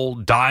hole,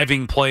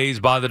 diving plays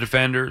by the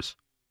defenders.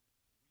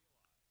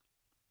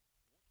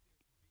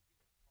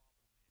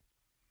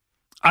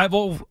 I've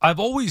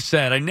always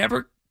said I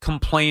never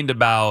complained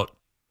about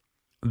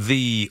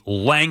the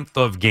length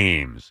of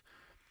games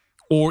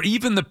or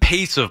even the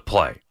pace of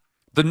play.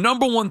 The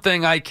number one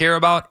thing I care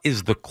about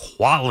is the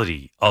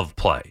quality of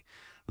play.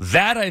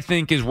 That, I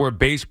think, is where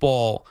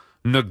baseball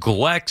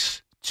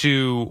neglects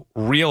to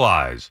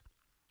realize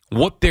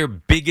what their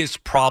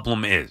biggest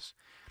problem is.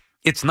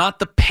 It's not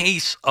the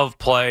pace of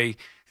play.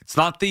 It's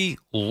not the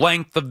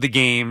length of the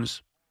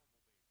games,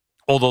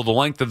 although the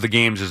length of the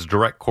games is a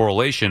direct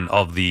correlation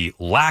of the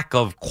lack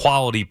of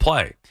quality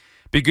play.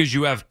 Because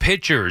you have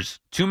pitchers,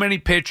 too many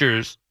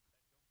pitchers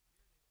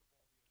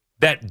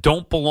that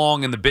don't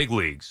belong in the big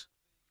leagues,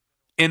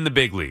 and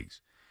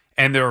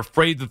they're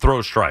afraid to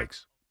throw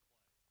strikes.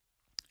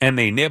 And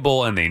they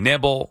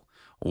nibble,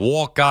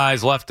 walk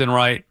guys left and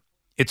right.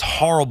 It's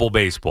horrible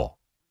baseball.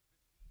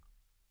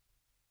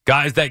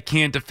 Guys that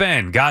can't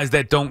defend, guys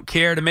that don't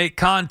care to make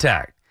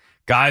contact,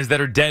 guys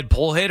that are dead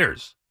pull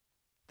hitters,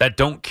 that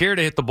don't care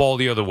to hit the ball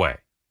the other way.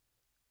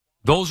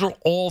 Those are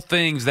all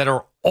things that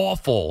are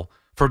awful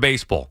for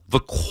baseball. The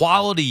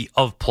quality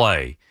of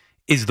play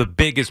is the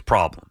biggest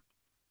problem.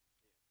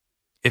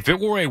 If it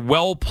were a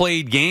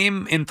well-played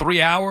game in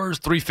 3 hours,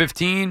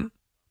 3:15,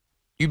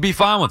 you'd be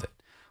fine with it.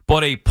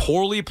 But a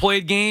poorly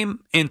played game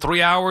in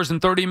 3 hours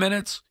and 30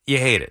 minutes, you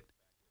hate it.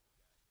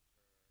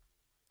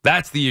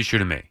 That's the issue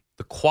to me,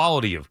 the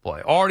quality of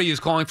play. Artie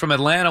is calling from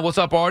Atlanta. What's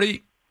up,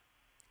 Artie?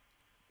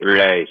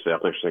 Hey,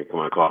 Seth. Thanks for taking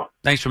my call.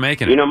 Thanks for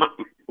making it.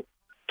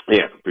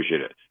 Yeah,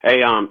 appreciate it.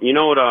 Hey, you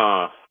know what?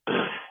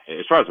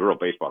 As far as the World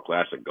Baseball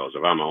Classic goes,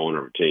 if I'm an owner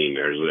of a team,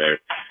 there's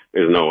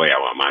no way I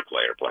want my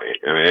player playing.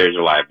 I mean, there's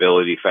a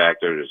liability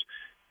factor. There's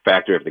a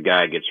factor if the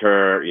guy gets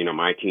hurt.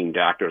 My team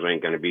doctors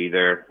ain't going to be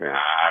there.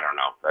 I don't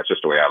know. That's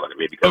just the way I look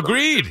at it.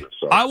 Agreed.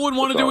 I wouldn't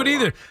want to do it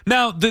either.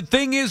 Now, the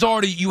thing is,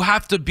 Artie, you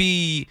have to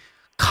be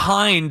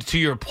kind to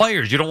your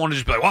players. You don't want to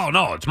just be like, "Well,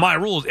 no, it's my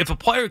rules." If a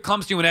player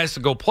comes to you and asks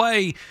to go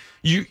play,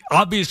 you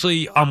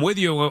obviously, I'm with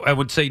you. I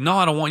would say, no,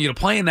 I don't want you to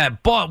play in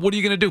that. But what are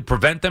you going to do?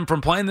 Prevent them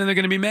from playing? Then they're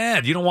going to be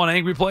mad. You don't want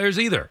angry players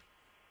either.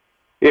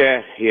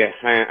 Yeah,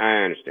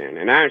 I understand.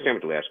 And I understand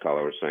what the last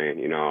caller was saying.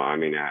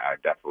 I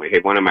definitely,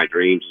 one of my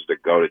dreams is to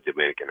go to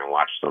Dominican and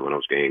watch some of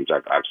those games.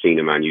 I've seen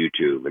them on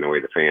YouTube and the way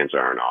the fans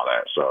are and all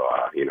that. So,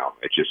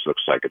 it just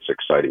looks like it's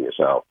exciting as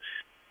hell.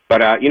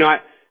 But,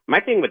 my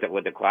thing with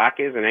the clock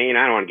is, and I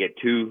don't want to get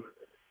too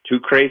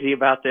crazy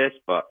about this,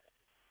 but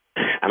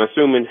I'm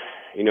assuming,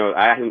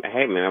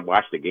 I've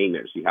watched the game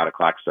there to see how the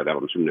clock's set up.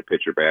 I'm assuming the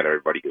pitcher, batter,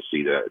 everybody can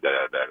see the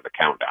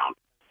countdown.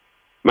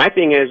 My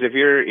thing is, if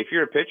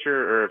you're a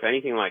pitcher or if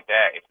anything like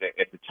that,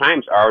 if the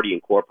time's already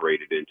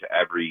incorporated into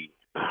every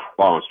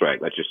ball and strike,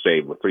 let's just say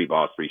with 3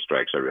 balls, 3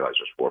 strikes. I realize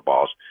there's 4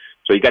 balls,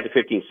 so you got the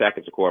 15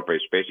 seconds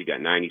incorporated. So basically, you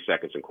got 90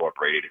 seconds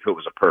incorporated. If it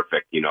was a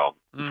perfect,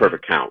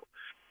 perfect count.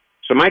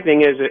 So my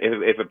thing is,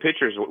 if a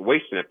pitcher's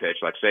wasting a pitch,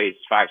 like say it's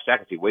 5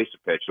 seconds, he wastes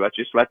a pitch. Let's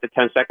just let the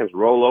 10 seconds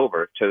roll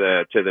over to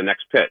the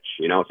next pitch.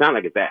 It's not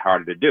like it's that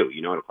hard to do.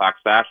 The clock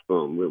stops.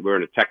 Boom. We're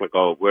in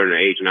an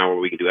age now where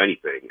we can do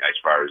anything as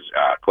far as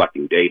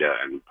collecting data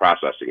and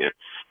processing it,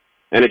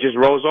 and it just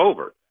rolls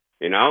over.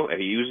 If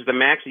he uses the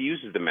max, he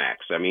uses the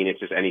max. I mean, it's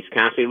just, and he's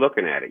constantly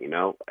looking at it.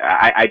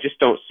 I just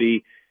don't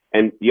see.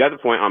 And the other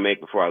point I'll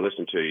make before I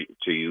listen to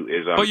you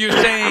is, but you're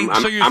saying,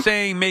 you're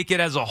saying make it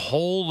as a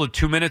whole, the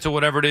 2 minutes or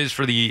whatever it is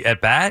for the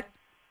at bat.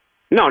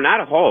 No, not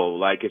a whole.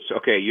 Like it's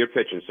okay. You're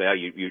pitching, Sal.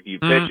 You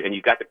pitch, and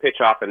you got the pitch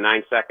off in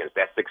 9 seconds.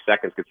 That 6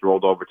 seconds gets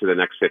rolled over to the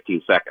next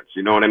 15 seconds.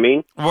 You know what I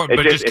mean? But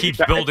it just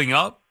keeps building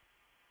up.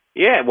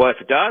 Yeah, well, if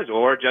it does,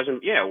 or it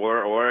doesn't,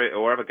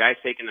 or if a guy's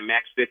taking the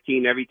max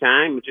 15 every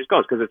time, it just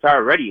goes because it's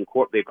already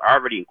they've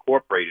already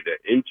incorporated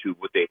it into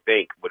what they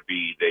think would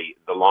be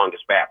the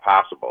longest bat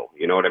possible.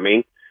 You know what I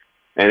mean?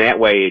 And that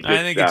way, it just,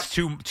 I think it's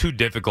too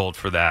difficult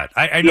for that.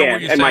 I know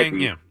what you're saying.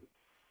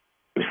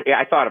 Yeah,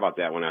 I thought about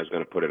that when I was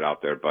going to put it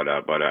out there, but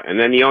and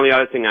then the only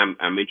other thing I'm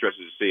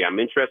interested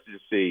to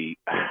see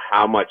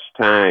how much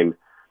time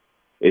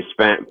is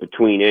spent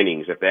between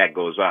innings if that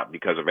goes up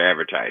because of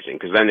advertising,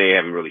 because then they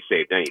haven't really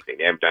saved anything.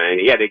 They haven't done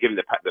anything. Yeah, they're giving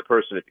the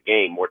person at the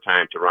game more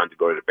time to run, to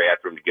go to the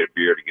bathroom, to get a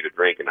beer, to get a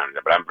drink, and on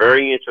that. But I'm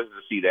very interested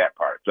to see that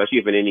part, especially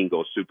if an inning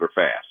goes super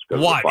fast.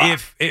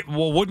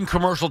 What wouldn't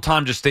commercial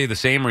time just stay the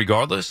same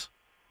regardless?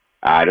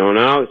 I don't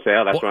know,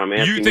 Sal. That's what I'm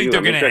asking. You think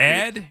they're going to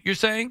add? You're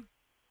saying?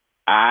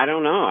 I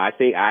don't know. I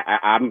think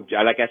I'm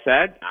like I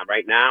said.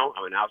 Right now,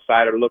 I'm an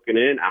outsider looking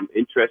in. I'm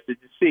interested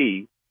to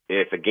see.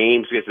 If a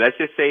game's, let's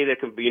just say that,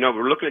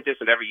 we're looking at this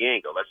at every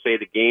angle. Let's say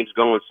the game's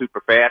going super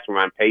fast. We're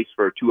on pace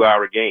for a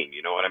 2-hour game.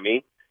 You know what I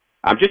mean?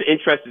 I'm just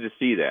interested to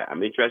see that.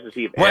 I'm interested to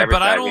see if right,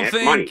 but I don't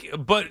think.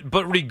 Money.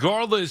 But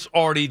regardless,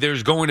 Artie,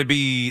 there's going to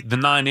be the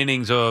 9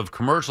 innings of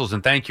commercials.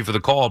 And thank you for the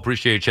call.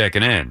 Appreciate you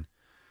checking in.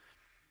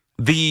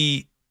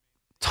 The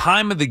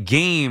time of the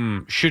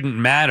game shouldn't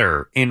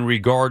matter in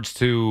regards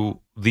to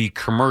the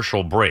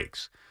commercial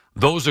breaks.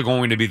 Those are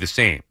going to be the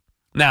same.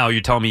 Now,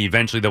 you're telling me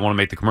eventually they want to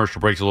make the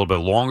commercial breaks a little bit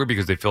longer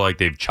because they feel like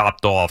they've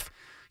chopped off,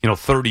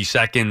 30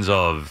 seconds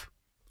of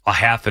a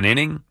half an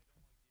inning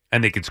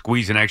and they could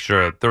squeeze an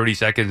extra 30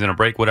 seconds in a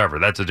break, whatever.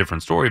 That's a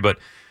different story. But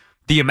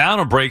the amount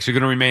of breaks are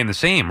going to remain the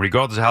same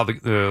regardless of how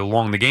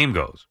long the game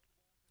goes.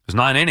 There's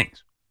 9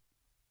 innings.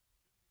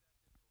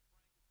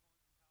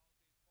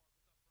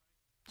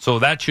 So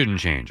that shouldn't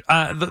change.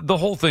 The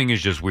whole thing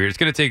is just weird. It's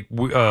going to take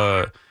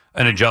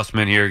an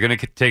adjustment here. Going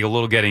to take a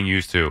little getting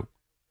used to.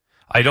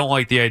 I don't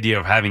like the idea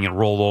of having it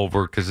roll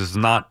over because it's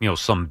not,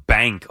 some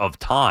bank of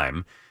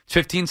time. It's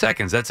 15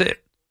 seconds. That's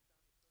it.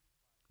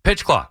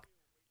 Pitch clock.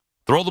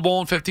 Throw the ball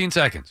in 15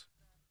 seconds.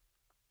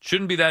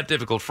 Shouldn't be that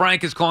difficult.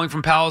 Frank is calling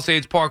from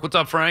Palisades Park. What's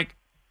up, Frank?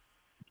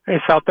 Hey,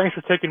 Sal. Thanks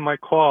for taking my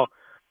call.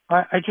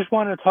 I just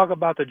wanted to talk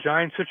about the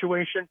Giants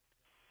situation.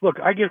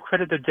 Look, I give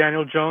credit to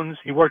Daniel Jones.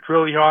 He worked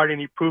really hard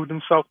and he proved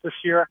himself this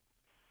year.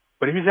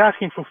 But if he's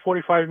asking for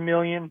 $45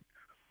 million,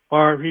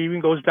 or he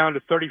even goes down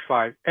to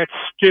 35, that's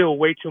still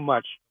way too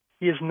much.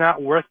 He is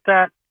not worth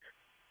that.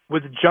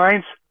 With the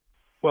Giants,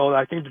 well,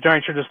 I think the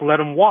Giants should just let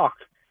him walk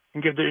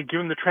and give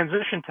him the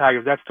transition tag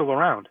if that's still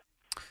around.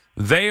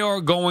 They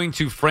are going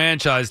to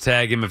franchise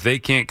tag him if they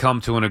can't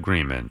come to an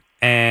agreement.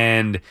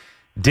 And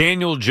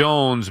Daniel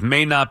Jones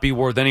may not be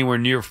worth anywhere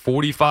near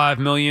 $45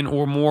 million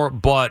or more,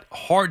 but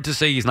hard to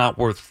say he's not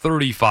worth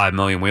 $35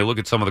 million when you look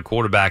at some of the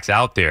quarterbacks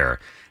out there.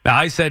 Now,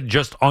 I said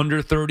just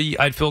under 30,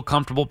 I'd feel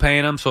comfortable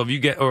paying him. So if you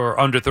get, or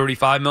under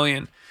 35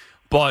 million,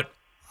 but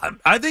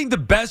I think the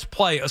best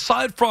play,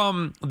 aside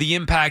from the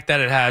impact that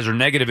it has or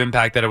negative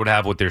impact that it would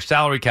have with their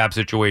salary cap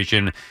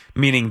situation,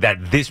 meaning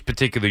that this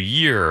particular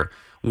year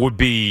would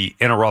be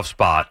in a rough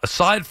spot.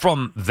 Aside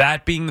from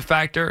that being the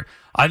factor,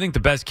 I think the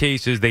best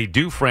case is they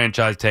do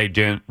franchise tag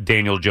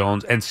Daniel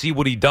Jones and see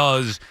what he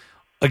does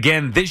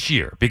again this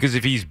year. Because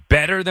if he's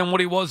better than what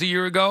he was a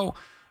year ago,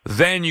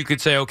 then you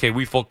could say, okay,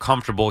 we feel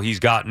comfortable he's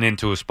gotten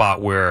into a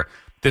spot where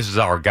this is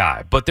our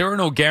guy. But there are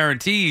no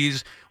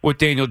guarantees with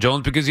Daniel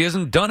Jones because he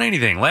hasn't done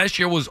anything. Last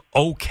year was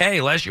okay.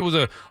 Last year was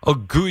a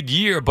good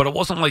year, but it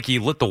wasn't like he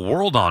lit the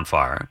world on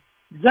fire.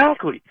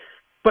 Exactly.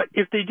 But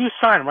if they do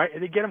sign him, right,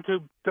 and they get him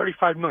to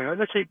 $35 million,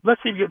 let's say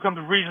he becomes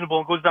reasonable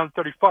and goes down to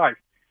 35.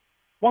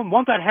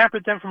 Won't that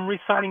happen then from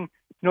re-signing,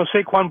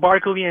 Saquon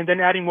Barkley and then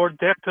adding more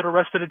depth to the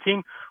rest of the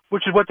team,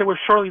 which is what they were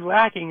surely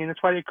lacking, and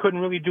that's why they couldn't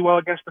really do well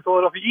against the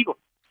Philadelphia Eagles.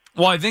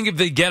 Well, I think if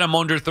they get him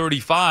under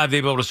 35, they'd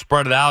be able to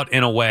spread it out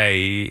in a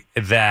way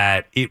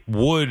that it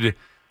would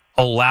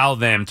allow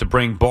them to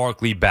bring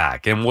Barkley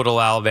back and would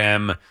allow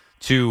them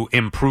to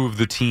improve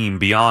the team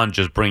beyond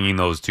just bringing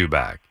those two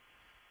back.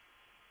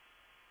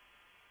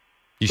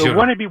 So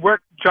wouldn't it be worth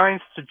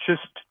Giants to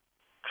just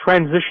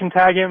transition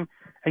tag him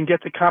and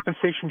get the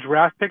compensation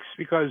draft picks?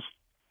 Because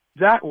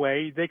that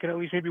way, they can at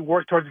least maybe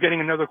work towards getting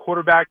another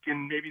quarterback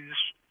in maybe this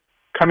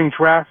coming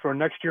draft or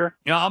next year?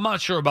 I'm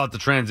not sure about the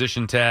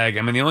transition tag.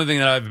 I mean, the only thing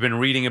that I've been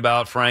reading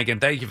about, Frank, and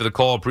thank you for the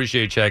call,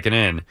 appreciate checking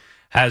in,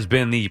 has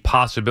been the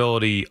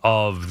possibility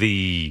of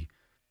the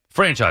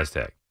franchise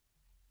tag.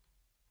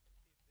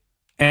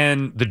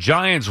 And the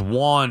Giants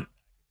want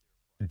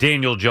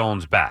Daniel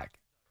Jones back.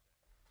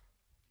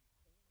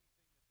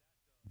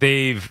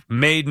 They've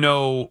made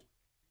no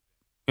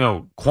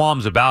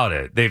qualms about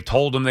it. They've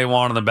told him they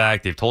want him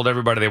back. They've told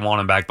everybody they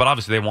want him back. But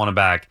obviously they want him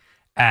back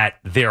at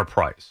their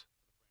price.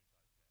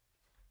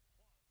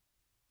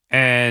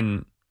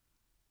 And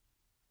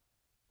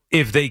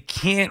if they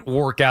can't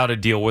work out a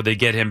deal where they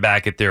get him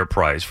back at their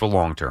price for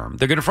long term,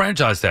 they're going to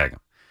franchise tag him.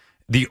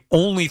 The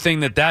only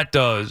thing that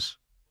does,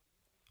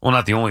 well,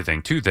 not the only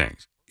thing, two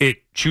things.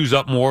 It chews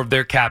up more of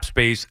their cap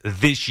space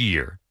this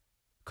year,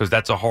 because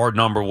that's a hard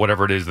number,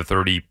 whatever it is, the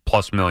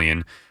 30+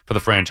 million for the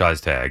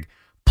franchise tag.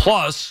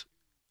 Plus,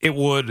 it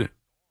would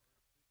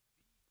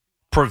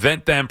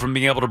prevent them from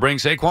being able to bring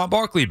Saquon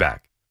Barkley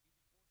back.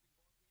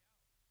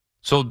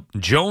 So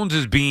Jones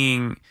is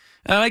being,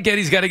 and I get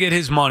he's got to get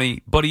his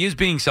money, but he is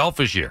being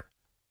selfish here,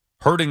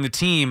 hurting the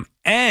team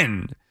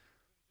and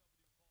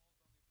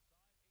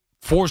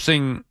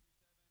forcing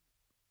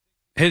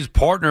his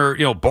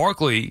partner,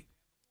 Barkley,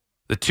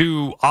 the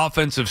two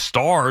offensive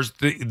stars,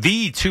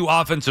 the two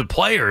offensive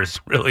players,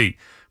 really,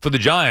 for the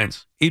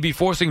Giants, he'd be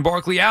forcing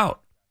Barkley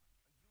out.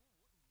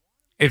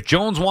 If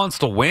Jones wants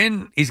to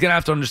win, he's going to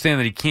have to understand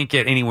that he can't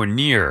get anywhere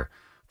near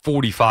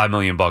 $45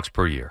 million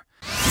per year.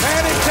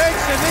 And he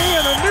takes the knee,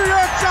 and the New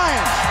York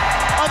Giants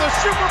are the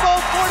Super Bowl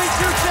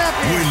 42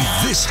 champions. When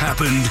this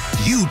happened,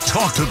 you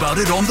talked about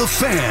it on The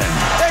Fan.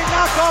 They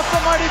knock off the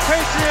mighty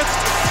Patriots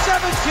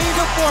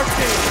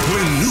 17-14.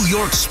 When New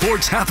York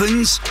sports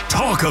happens,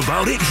 talk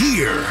about it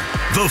here.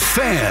 The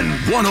Fan,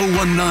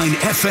 101.9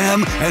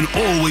 FM, and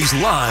always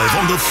live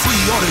on the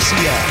free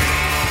Odyssey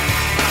app.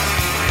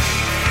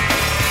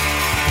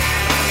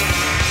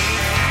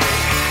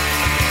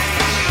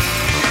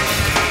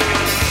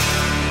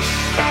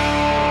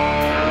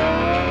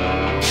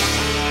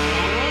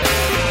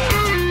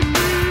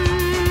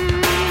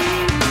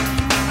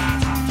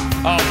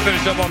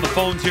 Finish up on the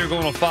phones here,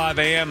 going to 5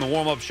 a.m., the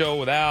warm-up show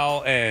with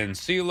Al and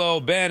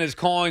CeeLo. Ben is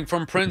calling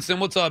from Princeton.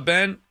 What's up,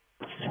 Ben?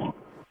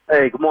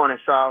 Hey, good morning,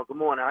 Sal. Good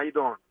morning. How you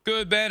doing?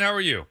 Good, Ben. How are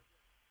you?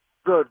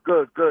 Good.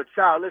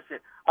 Sal, listen,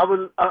 I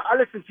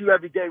listen to you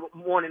every day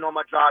morning on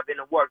my drive in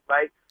to work,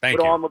 right? Thank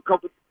you.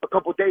 A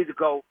couple days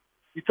ago,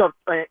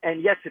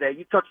 and yesterday,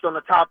 you touched on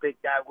a topic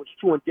that was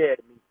true and dear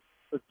to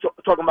me.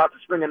 Talking about the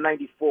spring of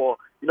 '94.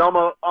 I'm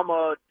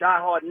a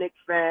diehard Knicks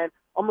fan.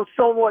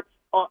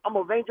 I'm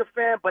a Ranger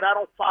fan, but I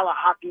don't follow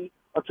hockey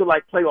until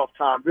like playoff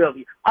time,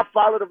 really. I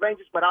follow the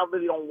Rangers, but I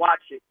really don't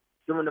watch it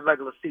during the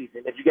regular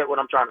season, if you get what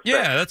I'm trying to say.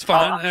 Yeah, that's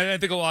fine. I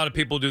think a lot of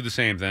people do the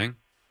same thing.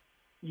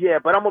 Yeah,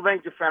 but I'm a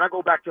Ranger fan. I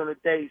go back to the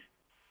days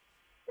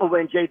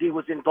when JD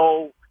was in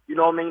goal, you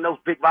know what I mean? Those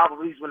big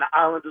rivalries when the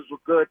Islanders were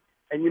good,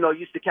 and,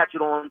 used to catch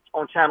it on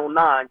Channel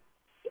 9,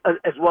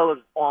 as well as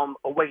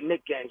away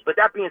Knicks games. But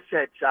that being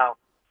said, Sal,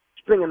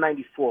 spring of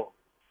 '94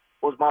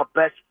 was my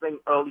best spring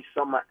early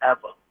summer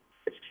ever.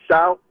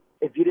 Sal,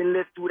 if you didn't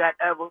live through that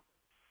ever,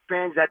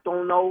 fans that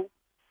don't know,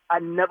 I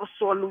never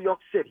saw New York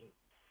City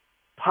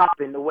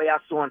popping the way I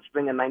saw in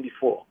spring of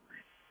 '94.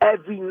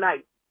 Every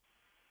night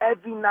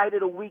of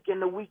the week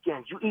and the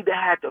weekends, you either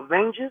had the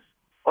Rangers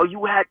or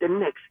you had the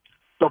Knicks.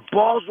 The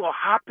bars were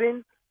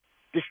hopping.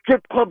 The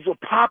strip clubs were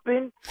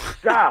popping.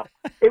 Sal,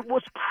 it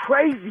was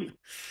crazy.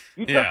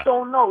 You just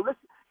don't know.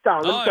 Listen,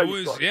 Sal, let me tell you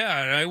a story.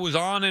 Yeah, it was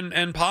on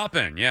and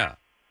popping, yeah.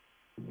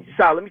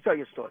 Sal, let me tell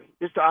you a story.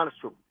 This is the honest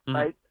truth,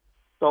 right?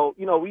 So,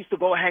 we used to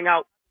go hang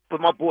out with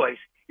my boys.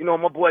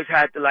 My boys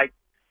had the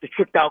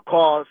tricked out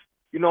cars,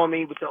 you know what I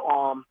mean, with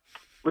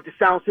the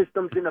sound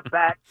systems in the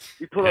back.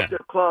 We pull up to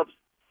the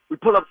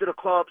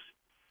clubs.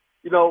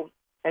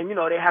 And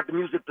they have the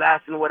music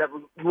blasting or whatever.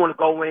 You want to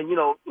go in, you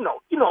know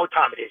what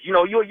time it is.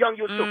 You're young,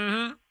 you're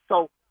stupid.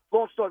 So,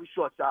 long story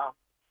short, Sal,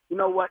 you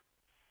know what?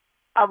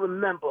 I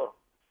remember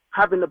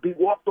having to be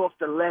walked off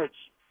the ledge.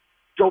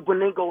 Joe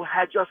Beningo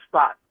had your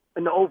spot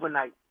in the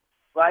overnight,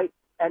 right?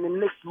 And the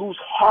Knicks lose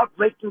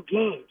heartbreaking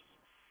games,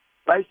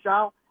 right,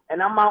 Sal?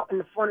 And I'm out in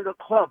the front of the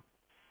club,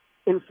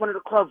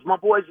 My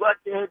boys right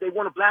there, they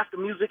want to blast the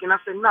music, and I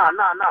said, nah.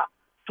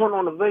 Turn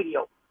on the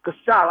radio. Because,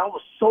 Sal, I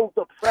was so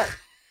depressed,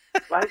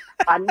 right?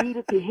 I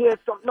needed to hear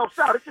something. No,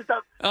 Sal, this is the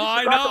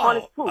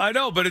honest truth. I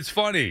know, but it's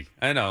funny.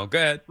 I know. Go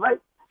ahead. Right?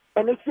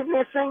 And they sitting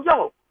there saying,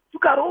 yo, you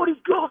got all these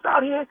girls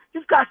out here.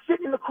 This guy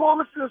sitting in the car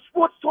listening to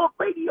sports talk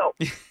radio.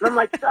 And I'm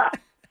like, Sal,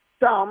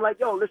 I'm like,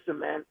 yo, listen,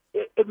 man.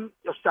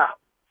 Sal,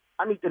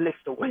 I need the Knicks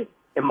to win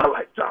in my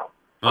lifetime.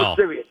 I'm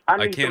serious. I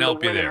need can't them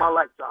help to win you there. in my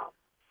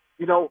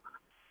lifetime.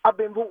 I've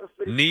been rooting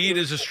for this Need team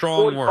is a for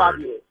strong 45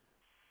 word. years.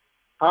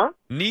 Huh?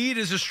 Need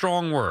is a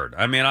strong word.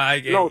 I mean,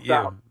 No,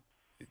 Sal.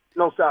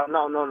 No, Sal.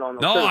 No.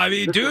 No, I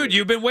mean, dude,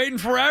 you've been waiting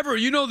forever.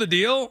 You know the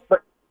deal.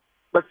 But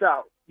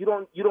Sal,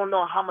 you don't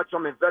know how much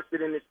I'm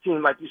invested in this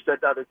team, like you said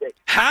the other day.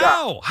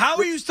 How? How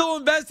are you still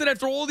invested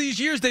after all these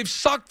years? They've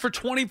sucked for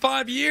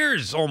 25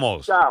 years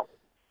almost. Sal,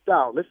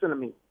 listen to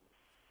me.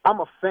 I'm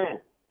a fan.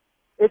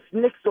 It's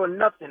Knicks or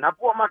nothing. I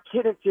brought my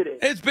kid into this.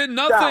 It's been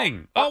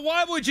nothing.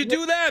 Why would you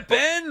do that,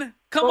 Ben?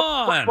 Come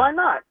on. Why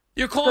not?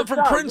 You're calling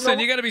from Princeton.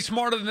 You got to be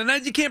smarter than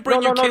that. You can't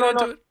bring your kid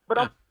into it.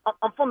 But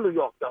I'm from New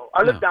York, though.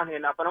 I live down here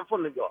now, but I'm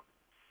from New York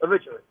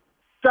originally.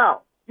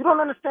 Sal, you don't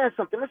understand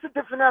something. It's a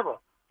different era.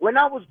 When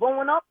I was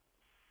growing up,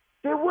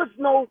 there was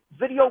no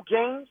video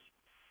games.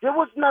 There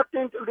was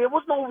nothing. There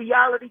was no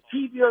reality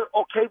TV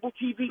or cable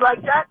TV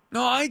like that.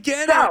 No, I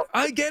get it.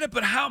 I get it.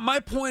 But my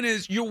point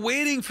is, you're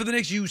waiting for the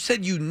Knicks. You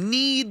said you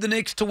need the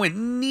Knicks to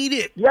win. Need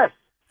it. Yes.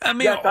 I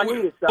mean, yes, I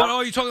need it, but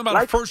are you talking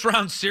about a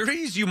first-round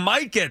series? You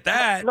might get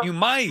that. No, you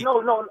might.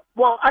 No.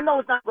 Well, I know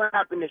it's not going to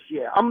happen this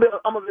year. I'm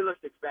a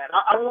realistic fan.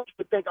 I don't want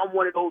you to think I'm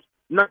one of those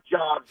nut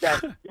jobs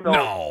that,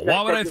 No,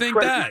 why would I think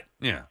crazy. that?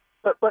 Yeah.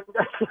 But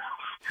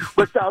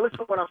Sal, listen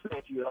to what I'm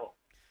saying to you, though.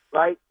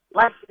 Right?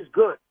 Life is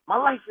good. My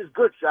life is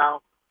good,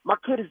 Sal. My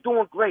kid is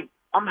doing great.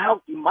 I'm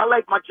healthy. My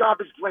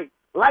job is great.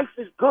 Life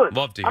is good.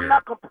 Love to hear I'm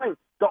not complaining.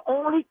 The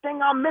only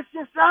thing I'm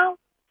missing, Sal,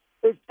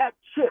 is that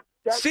chip.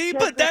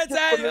 But that's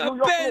out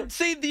of Ben.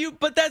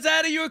 But that's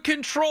out of your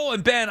control.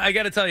 And Ben, I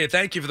got to tell you,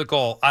 thank you for the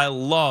call. I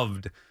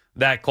loved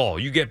that call.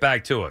 You get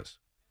back to us.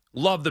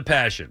 Love the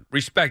passion,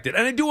 respect it,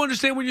 and I do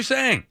understand what you're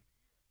saying.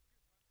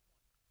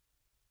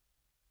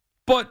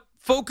 But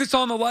focus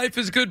on the life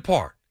is good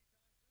part.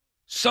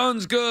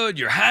 Sun's good.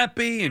 You're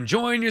happy,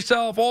 enjoying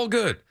yourself, all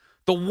good.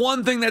 The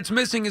one thing that's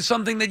missing is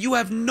something that you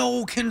have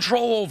no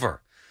control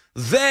over.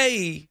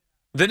 The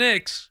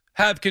Knicks,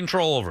 have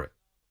control over it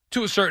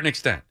to a certain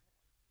extent.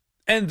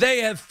 And they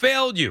have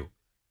failed you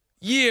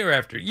year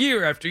after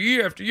year after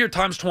year after year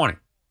times 20.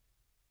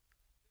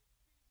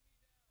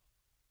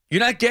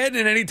 You're not getting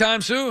it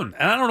anytime soon.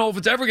 And I don't know if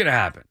it's ever going to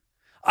happen.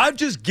 I've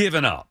just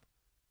given up.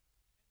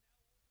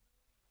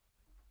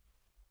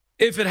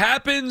 If it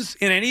happens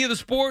in any of the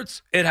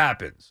sports, it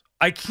happens.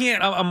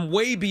 I'm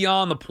way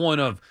beyond the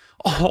point of,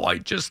 I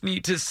just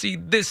need to see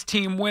this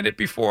team win it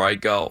before I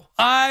go.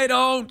 I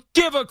don't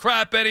give a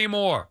crap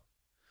anymore.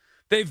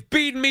 They've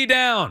beaten me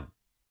down.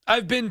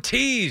 I've been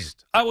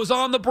teased. I was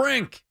on the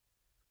brink.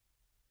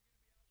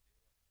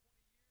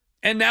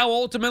 And now,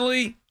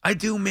 ultimately, I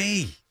do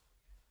me.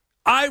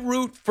 I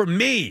root for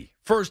me,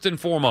 first and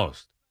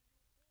foremost.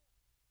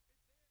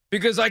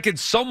 Because I can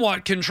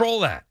somewhat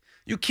control that.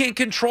 You can't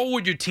control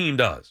what your team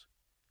does.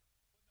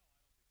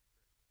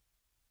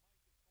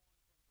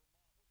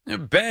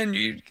 Ben,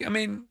 you're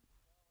going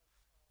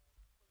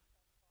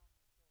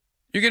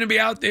to be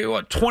out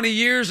there, 20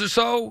 years or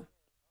so?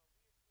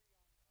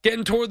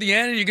 Getting toward the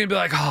end, and you're going to be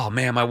like, oh,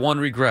 man, my one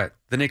regret.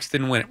 The Knicks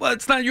didn't win it. Well,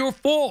 it's not your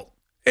fault.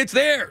 It's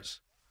theirs.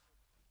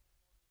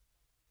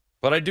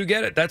 But I do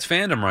get it. That's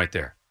fandom right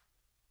there.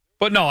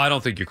 But no, I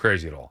don't think you're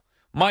crazy at all.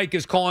 Mike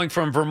is calling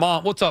from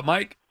Vermont. What's up,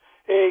 Mike?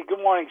 Hey, good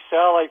morning,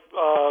 Sal.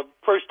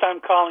 First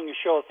time calling your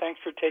show. Thanks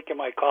for taking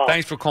my call.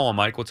 Thanks for calling,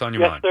 Mike. What's on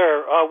your mind? Yes,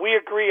 sir. We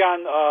agree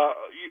on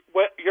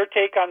your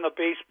take on the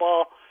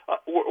baseball.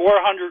 We're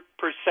 100%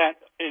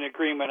 in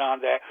agreement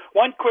on that.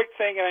 One quick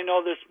thing, and I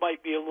know this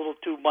might be a little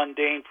too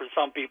mundane for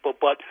some people,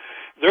 but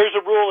there's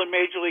a rule in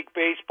Major League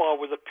Baseball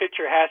where the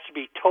pitcher has to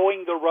be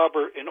towing the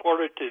rubber in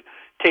order to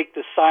take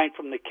the sign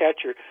from the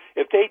catcher.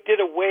 If they did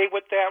away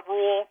with that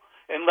rule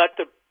and let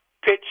the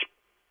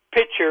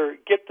pitcher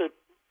get the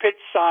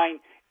pitch sign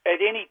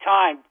at any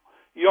time,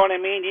 you know what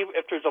I mean?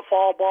 If there's a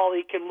foul ball,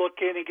 he can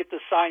look in and get the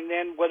sign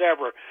then,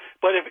 whatever.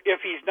 But if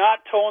he's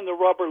not towing the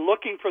rubber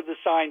looking for the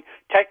sign,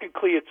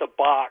 technically it's a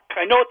balk.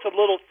 I know it's a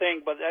little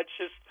thing, but that's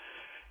just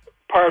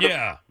part of it.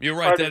 Yeah, you're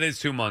right. That is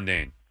too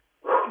mundane.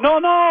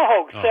 No,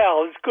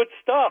 Sal, it's good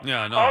stuff.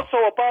 Yeah, no. Also,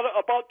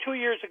 about 2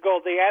 years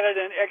ago, they added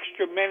an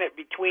extra minute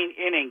between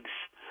innings.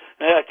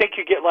 And I think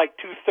you get like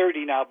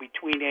 2:30 now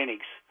between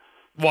innings.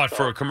 What,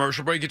 for a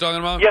commercial break you're talking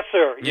about? Yes,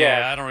 sir.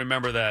 Yeah, I don't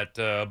remember that.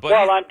 But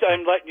well, I'm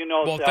letting you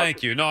know. Well, Sal.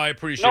 thank you. No, I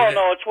appreciate it.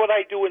 No, it's what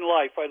I do in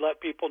life. I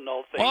let people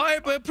know things. Well, I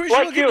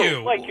appreciate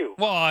you. Like you.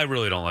 Well, I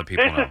really don't let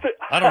people know.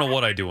 I don't know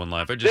what I do in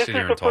life. I just sit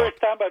here and talk. This is the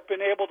first time I've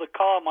been able to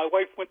call. My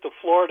wife went to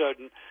Florida,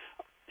 and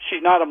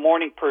she's not a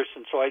morning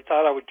person, so I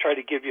thought I would try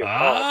to give you a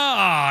call.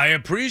 I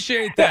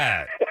appreciate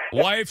that.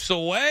 Wife's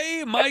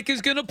away. Mike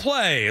is going to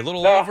play. A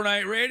little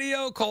overnight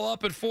radio. Call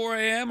up at 4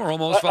 a.m. or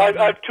almost 5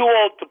 I'm too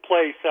old to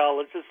play, Sal.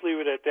 Let's just leave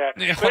it at that.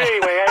 But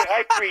anyway,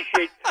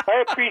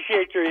 I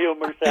appreciate your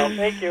humor, Sal.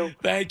 Thank you.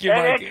 Thank you,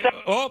 Mike.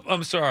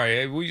 I'm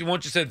sorry.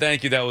 Once you said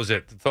thank you, that was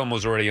it. The thumb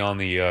was already on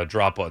the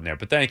drop button there.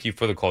 But thank you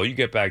for the call. You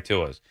get back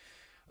to us.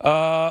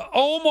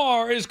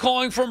 Omar is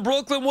calling from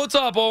Brooklyn. What's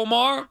up,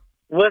 Omar?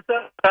 What's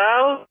up,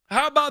 pal?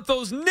 How about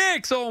those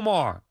Knicks,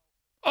 Omar?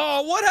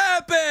 Oh, what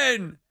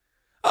happened?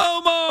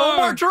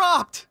 Omar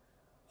dropped.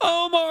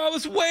 Omar, I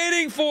was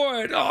waiting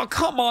for it. Oh,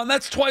 come on.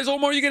 That's twice.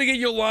 Omar, you're going to get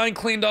your line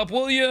cleaned up,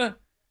 will you?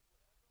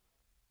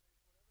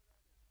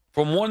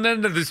 From one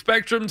end of the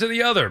spectrum to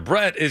the other.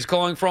 Brett is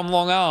calling from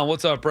Long Island.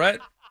 What's up, Brett?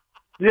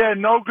 Yeah,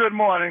 no good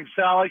morning,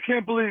 Sal. I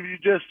can't believe you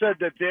just said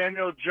that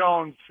Daniel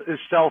Jones is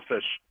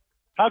selfish.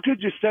 How could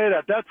you say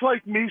that? That's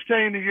like me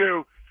saying to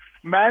you,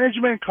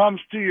 management comes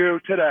to you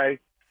today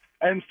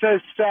and says,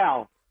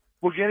 Sal,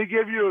 we're going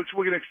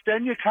to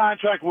extend your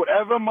contract,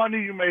 whatever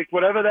money you make,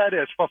 whatever that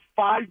is, for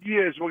 5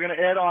 years. We're going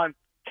to add on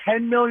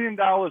 $10 million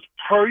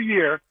per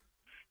year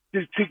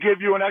to give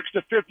you an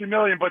extra $50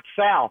 million. But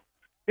Sal,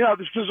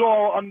 this is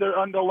all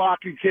under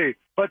lock and key.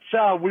 But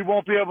Sal, we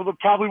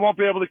probably won't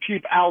be able to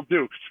keep Al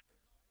Dukes.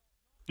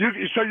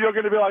 So you're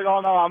going to be like,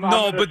 oh no, I'm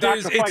no, not. But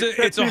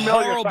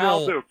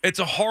it's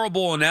a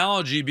horrible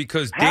analogy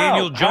because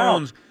Daniel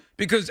Jones.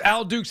 Because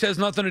Al Dukes has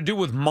nothing to do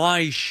with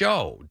my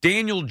show.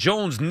 Daniel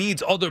Jones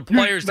needs other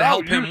players to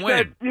help him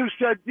win. You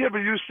said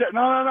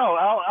no.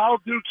 Al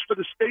Dukes for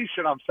the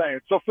station, I'm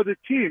saying. So for the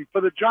team, for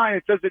the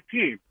Giants as a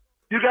team.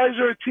 You guys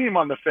are a team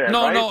on the Fan,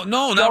 right?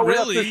 No, not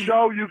really. After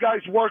show, you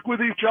guys work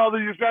with each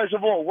other. You guys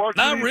have all worked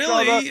with each other. Not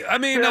really. I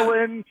mean,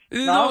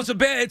 no,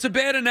 it's a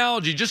bad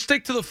analogy. Just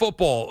stick to the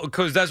football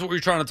because that's what we're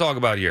trying to talk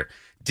about here.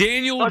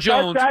 Daniel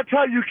Jones. That's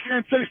how you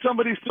can't say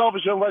somebody's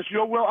selfish unless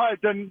you're will. All right,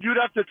 then you'd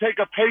have to take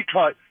a pay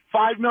cut,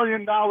 $5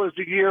 million a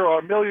year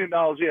or $1 million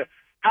a year.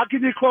 How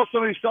can you call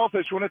somebody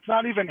selfish when it's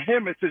not even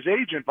him? It's his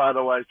agent, by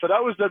the way. So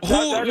that was the.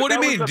 What do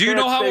you mean? Do you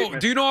know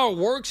how it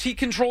works? He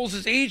controls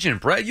his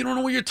agent, Brett. You don't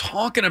know what you're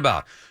talking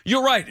about.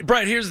 You're right,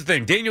 Brett. Here's the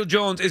thing: Daniel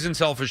Jones isn't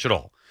selfish at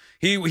all.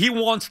 He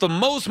wants the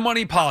most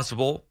money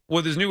possible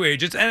with his new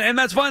agents, and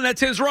that's fine.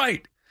 That's his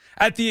right.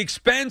 At the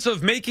expense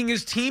of making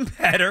his team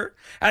better,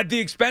 at the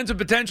expense of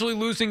potentially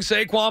losing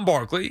Saquon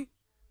Barkley,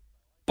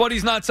 but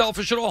he's not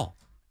selfish at all.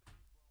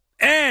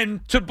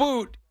 And to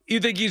boot, you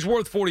think he's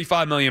worth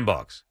 $45 million.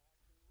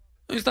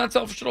 He's not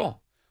selfish at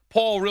all.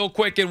 Paul, real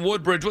quick in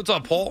Woodbridge. What's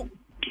up, Paul?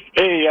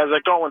 Hey, how's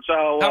it going,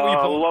 Sal? How are you,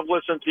 Paul? Love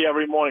listening to you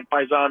every morning,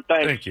 Paisan.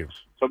 Thank you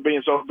for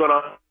being so good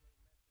on.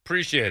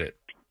 Appreciate it.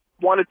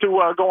 Wanted to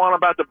go on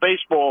about the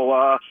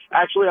baseball.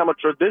 Actually, I'm a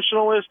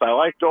traditionalist. I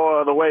like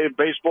the way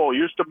baseball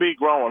used to be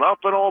growing up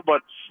and all,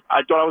 but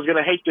I thought I was going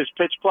to hate this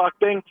pitch clock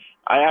thing.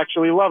 I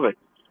actually love it.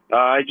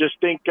 I just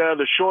think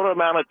the shorter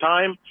amount of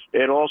time,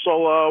 it also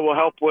will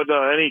help with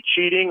any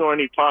cheating or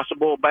any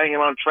possible banging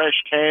on trash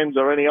cans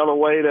or any other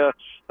way to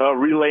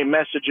relay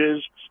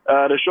messages.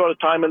 The shorter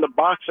time in the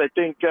box, I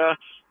think,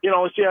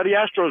 let's see how the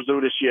Astros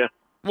do this year.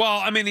 Well,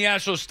 I mean, the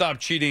Astros stopped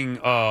cheating,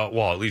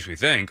 at least we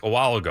think, a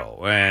while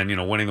ago. And,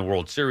 winning the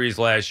World Series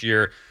last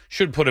year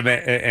should put an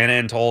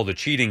end to all the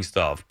cheating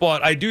stuff.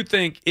 But I do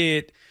think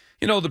the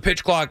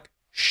pitch clock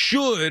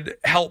should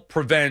help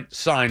prevent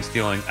sign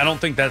stealing. I don't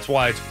think that's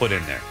why it's put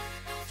in there.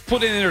 It's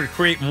put in there to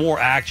create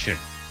more action,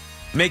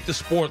 make the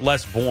sport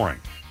less boring.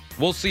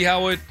 We'll see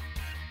how it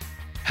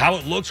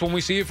looks when we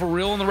see it for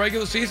real in the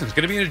regular season. It's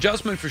going to be an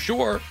adjustment for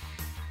sure.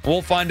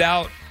 We'll find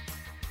out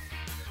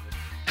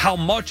how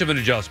much of an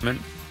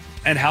adjustment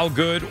and how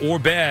good or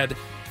bad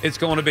it's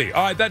going to be.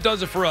 All right, that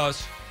does it for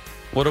us.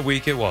 What a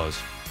week it was.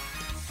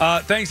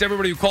 Thanks to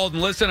everybody who called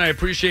and listened. I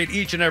appreciate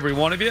each and every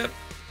one of you.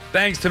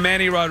 Thanks to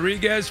Manny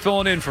Rodriguez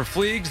filling in for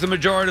Fleegs the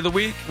majority of the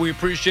week. We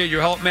appreciate your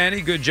help, Manny.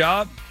 Good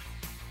job.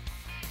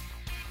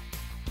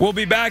 We'll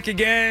be back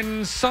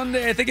again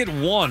Sunday, I think at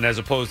 1 as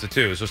opposed to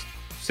 2. So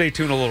stay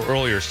tuned a little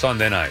earlier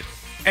Sunday night.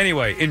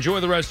 Anyway, enjoy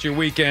the rest of your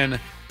weekend.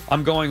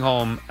 I'm going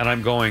home and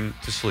I'm going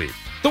to sleep.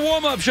 The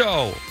Warm-Up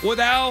Show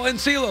with Al and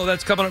CeeLo.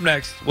 That's coming up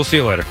next. We'll see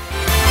you later.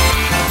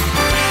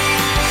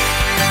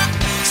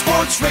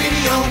 Sports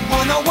Radio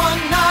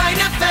 101.9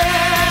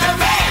 FM.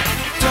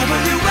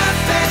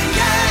 WFAN,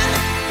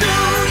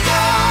 New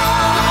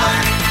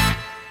York.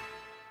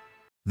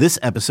 This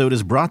episode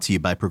is brought to you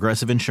by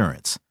Progressive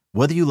Insurance.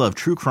 Whether you love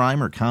true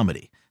crime or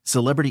comedy,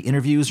 celebrity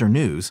interviews or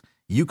news,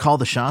 you call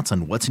the shots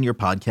on what's in your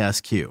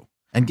podcast queue.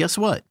 And guess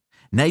what?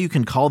 Now you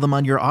can call them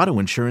on your auto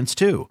insurance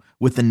too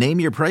with the Name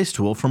Your Price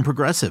tool from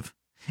Progressive.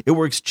 It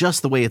works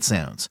just the way it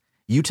sounds.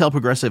 You tell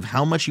Progressive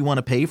how much you want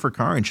to pay for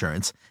car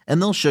insurance,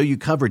 and they'll show you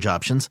coverage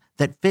options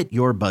that fit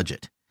your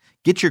budget.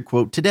 Get your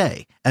quote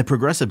today at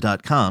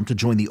Progressive.com to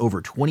join the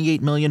over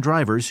 28 million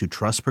drivers who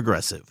trust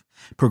Progressive.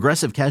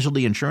 Progressive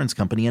Casualty Insurance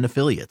Company and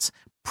Affiliates.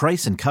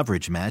 Price and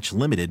coverage match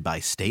limited by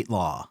state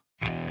law.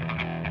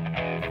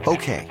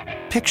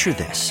 Okay, picture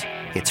this.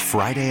 It's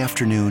Friday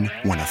afternoon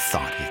when a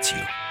thought hits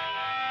you.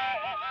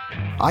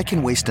 I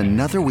can waste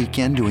another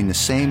weekend doing the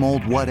same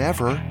old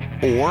whatever,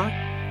 or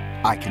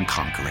I can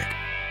conquer it.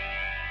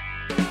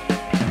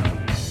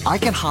 I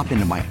can hop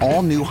into my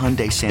all-new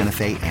Hyundai Santa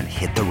Fe and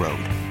hit the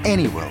road.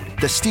 Any road.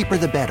 The steeper,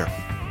 the better.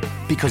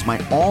 Because my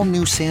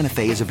all-new Santa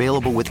Fe is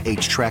available with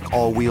H-Track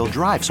all-wheel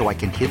drive, so I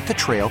can hit the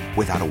trail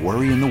without a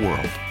worry in the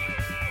world.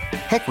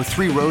 Heck, with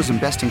 3 rows and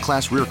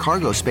best-in-class rear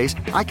cargo space,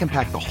 I can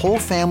pack the whole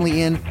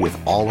family in with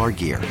all our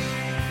gear.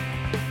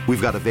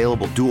 We've got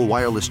available dual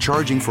wireless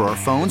charging for our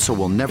phones, so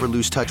we'll never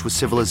lose touch with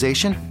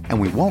civilization, and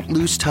we won't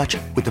lose touch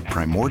with the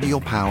primordial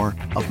power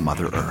of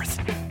Mother Earth.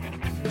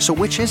 So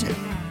which is it?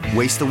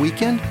 Waste the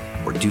weekend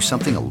or do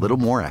something a little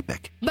more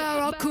epic?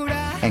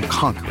 And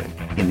conquer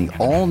it in the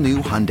all-new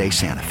Hyundai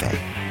Santa Fe.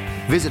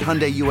 Visit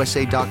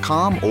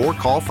HyundaiUSA.com or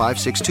call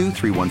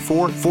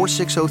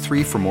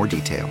 562-314-4603 for more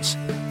details.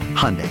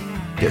 Hyundai,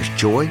 there's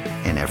joy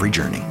in every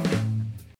journey.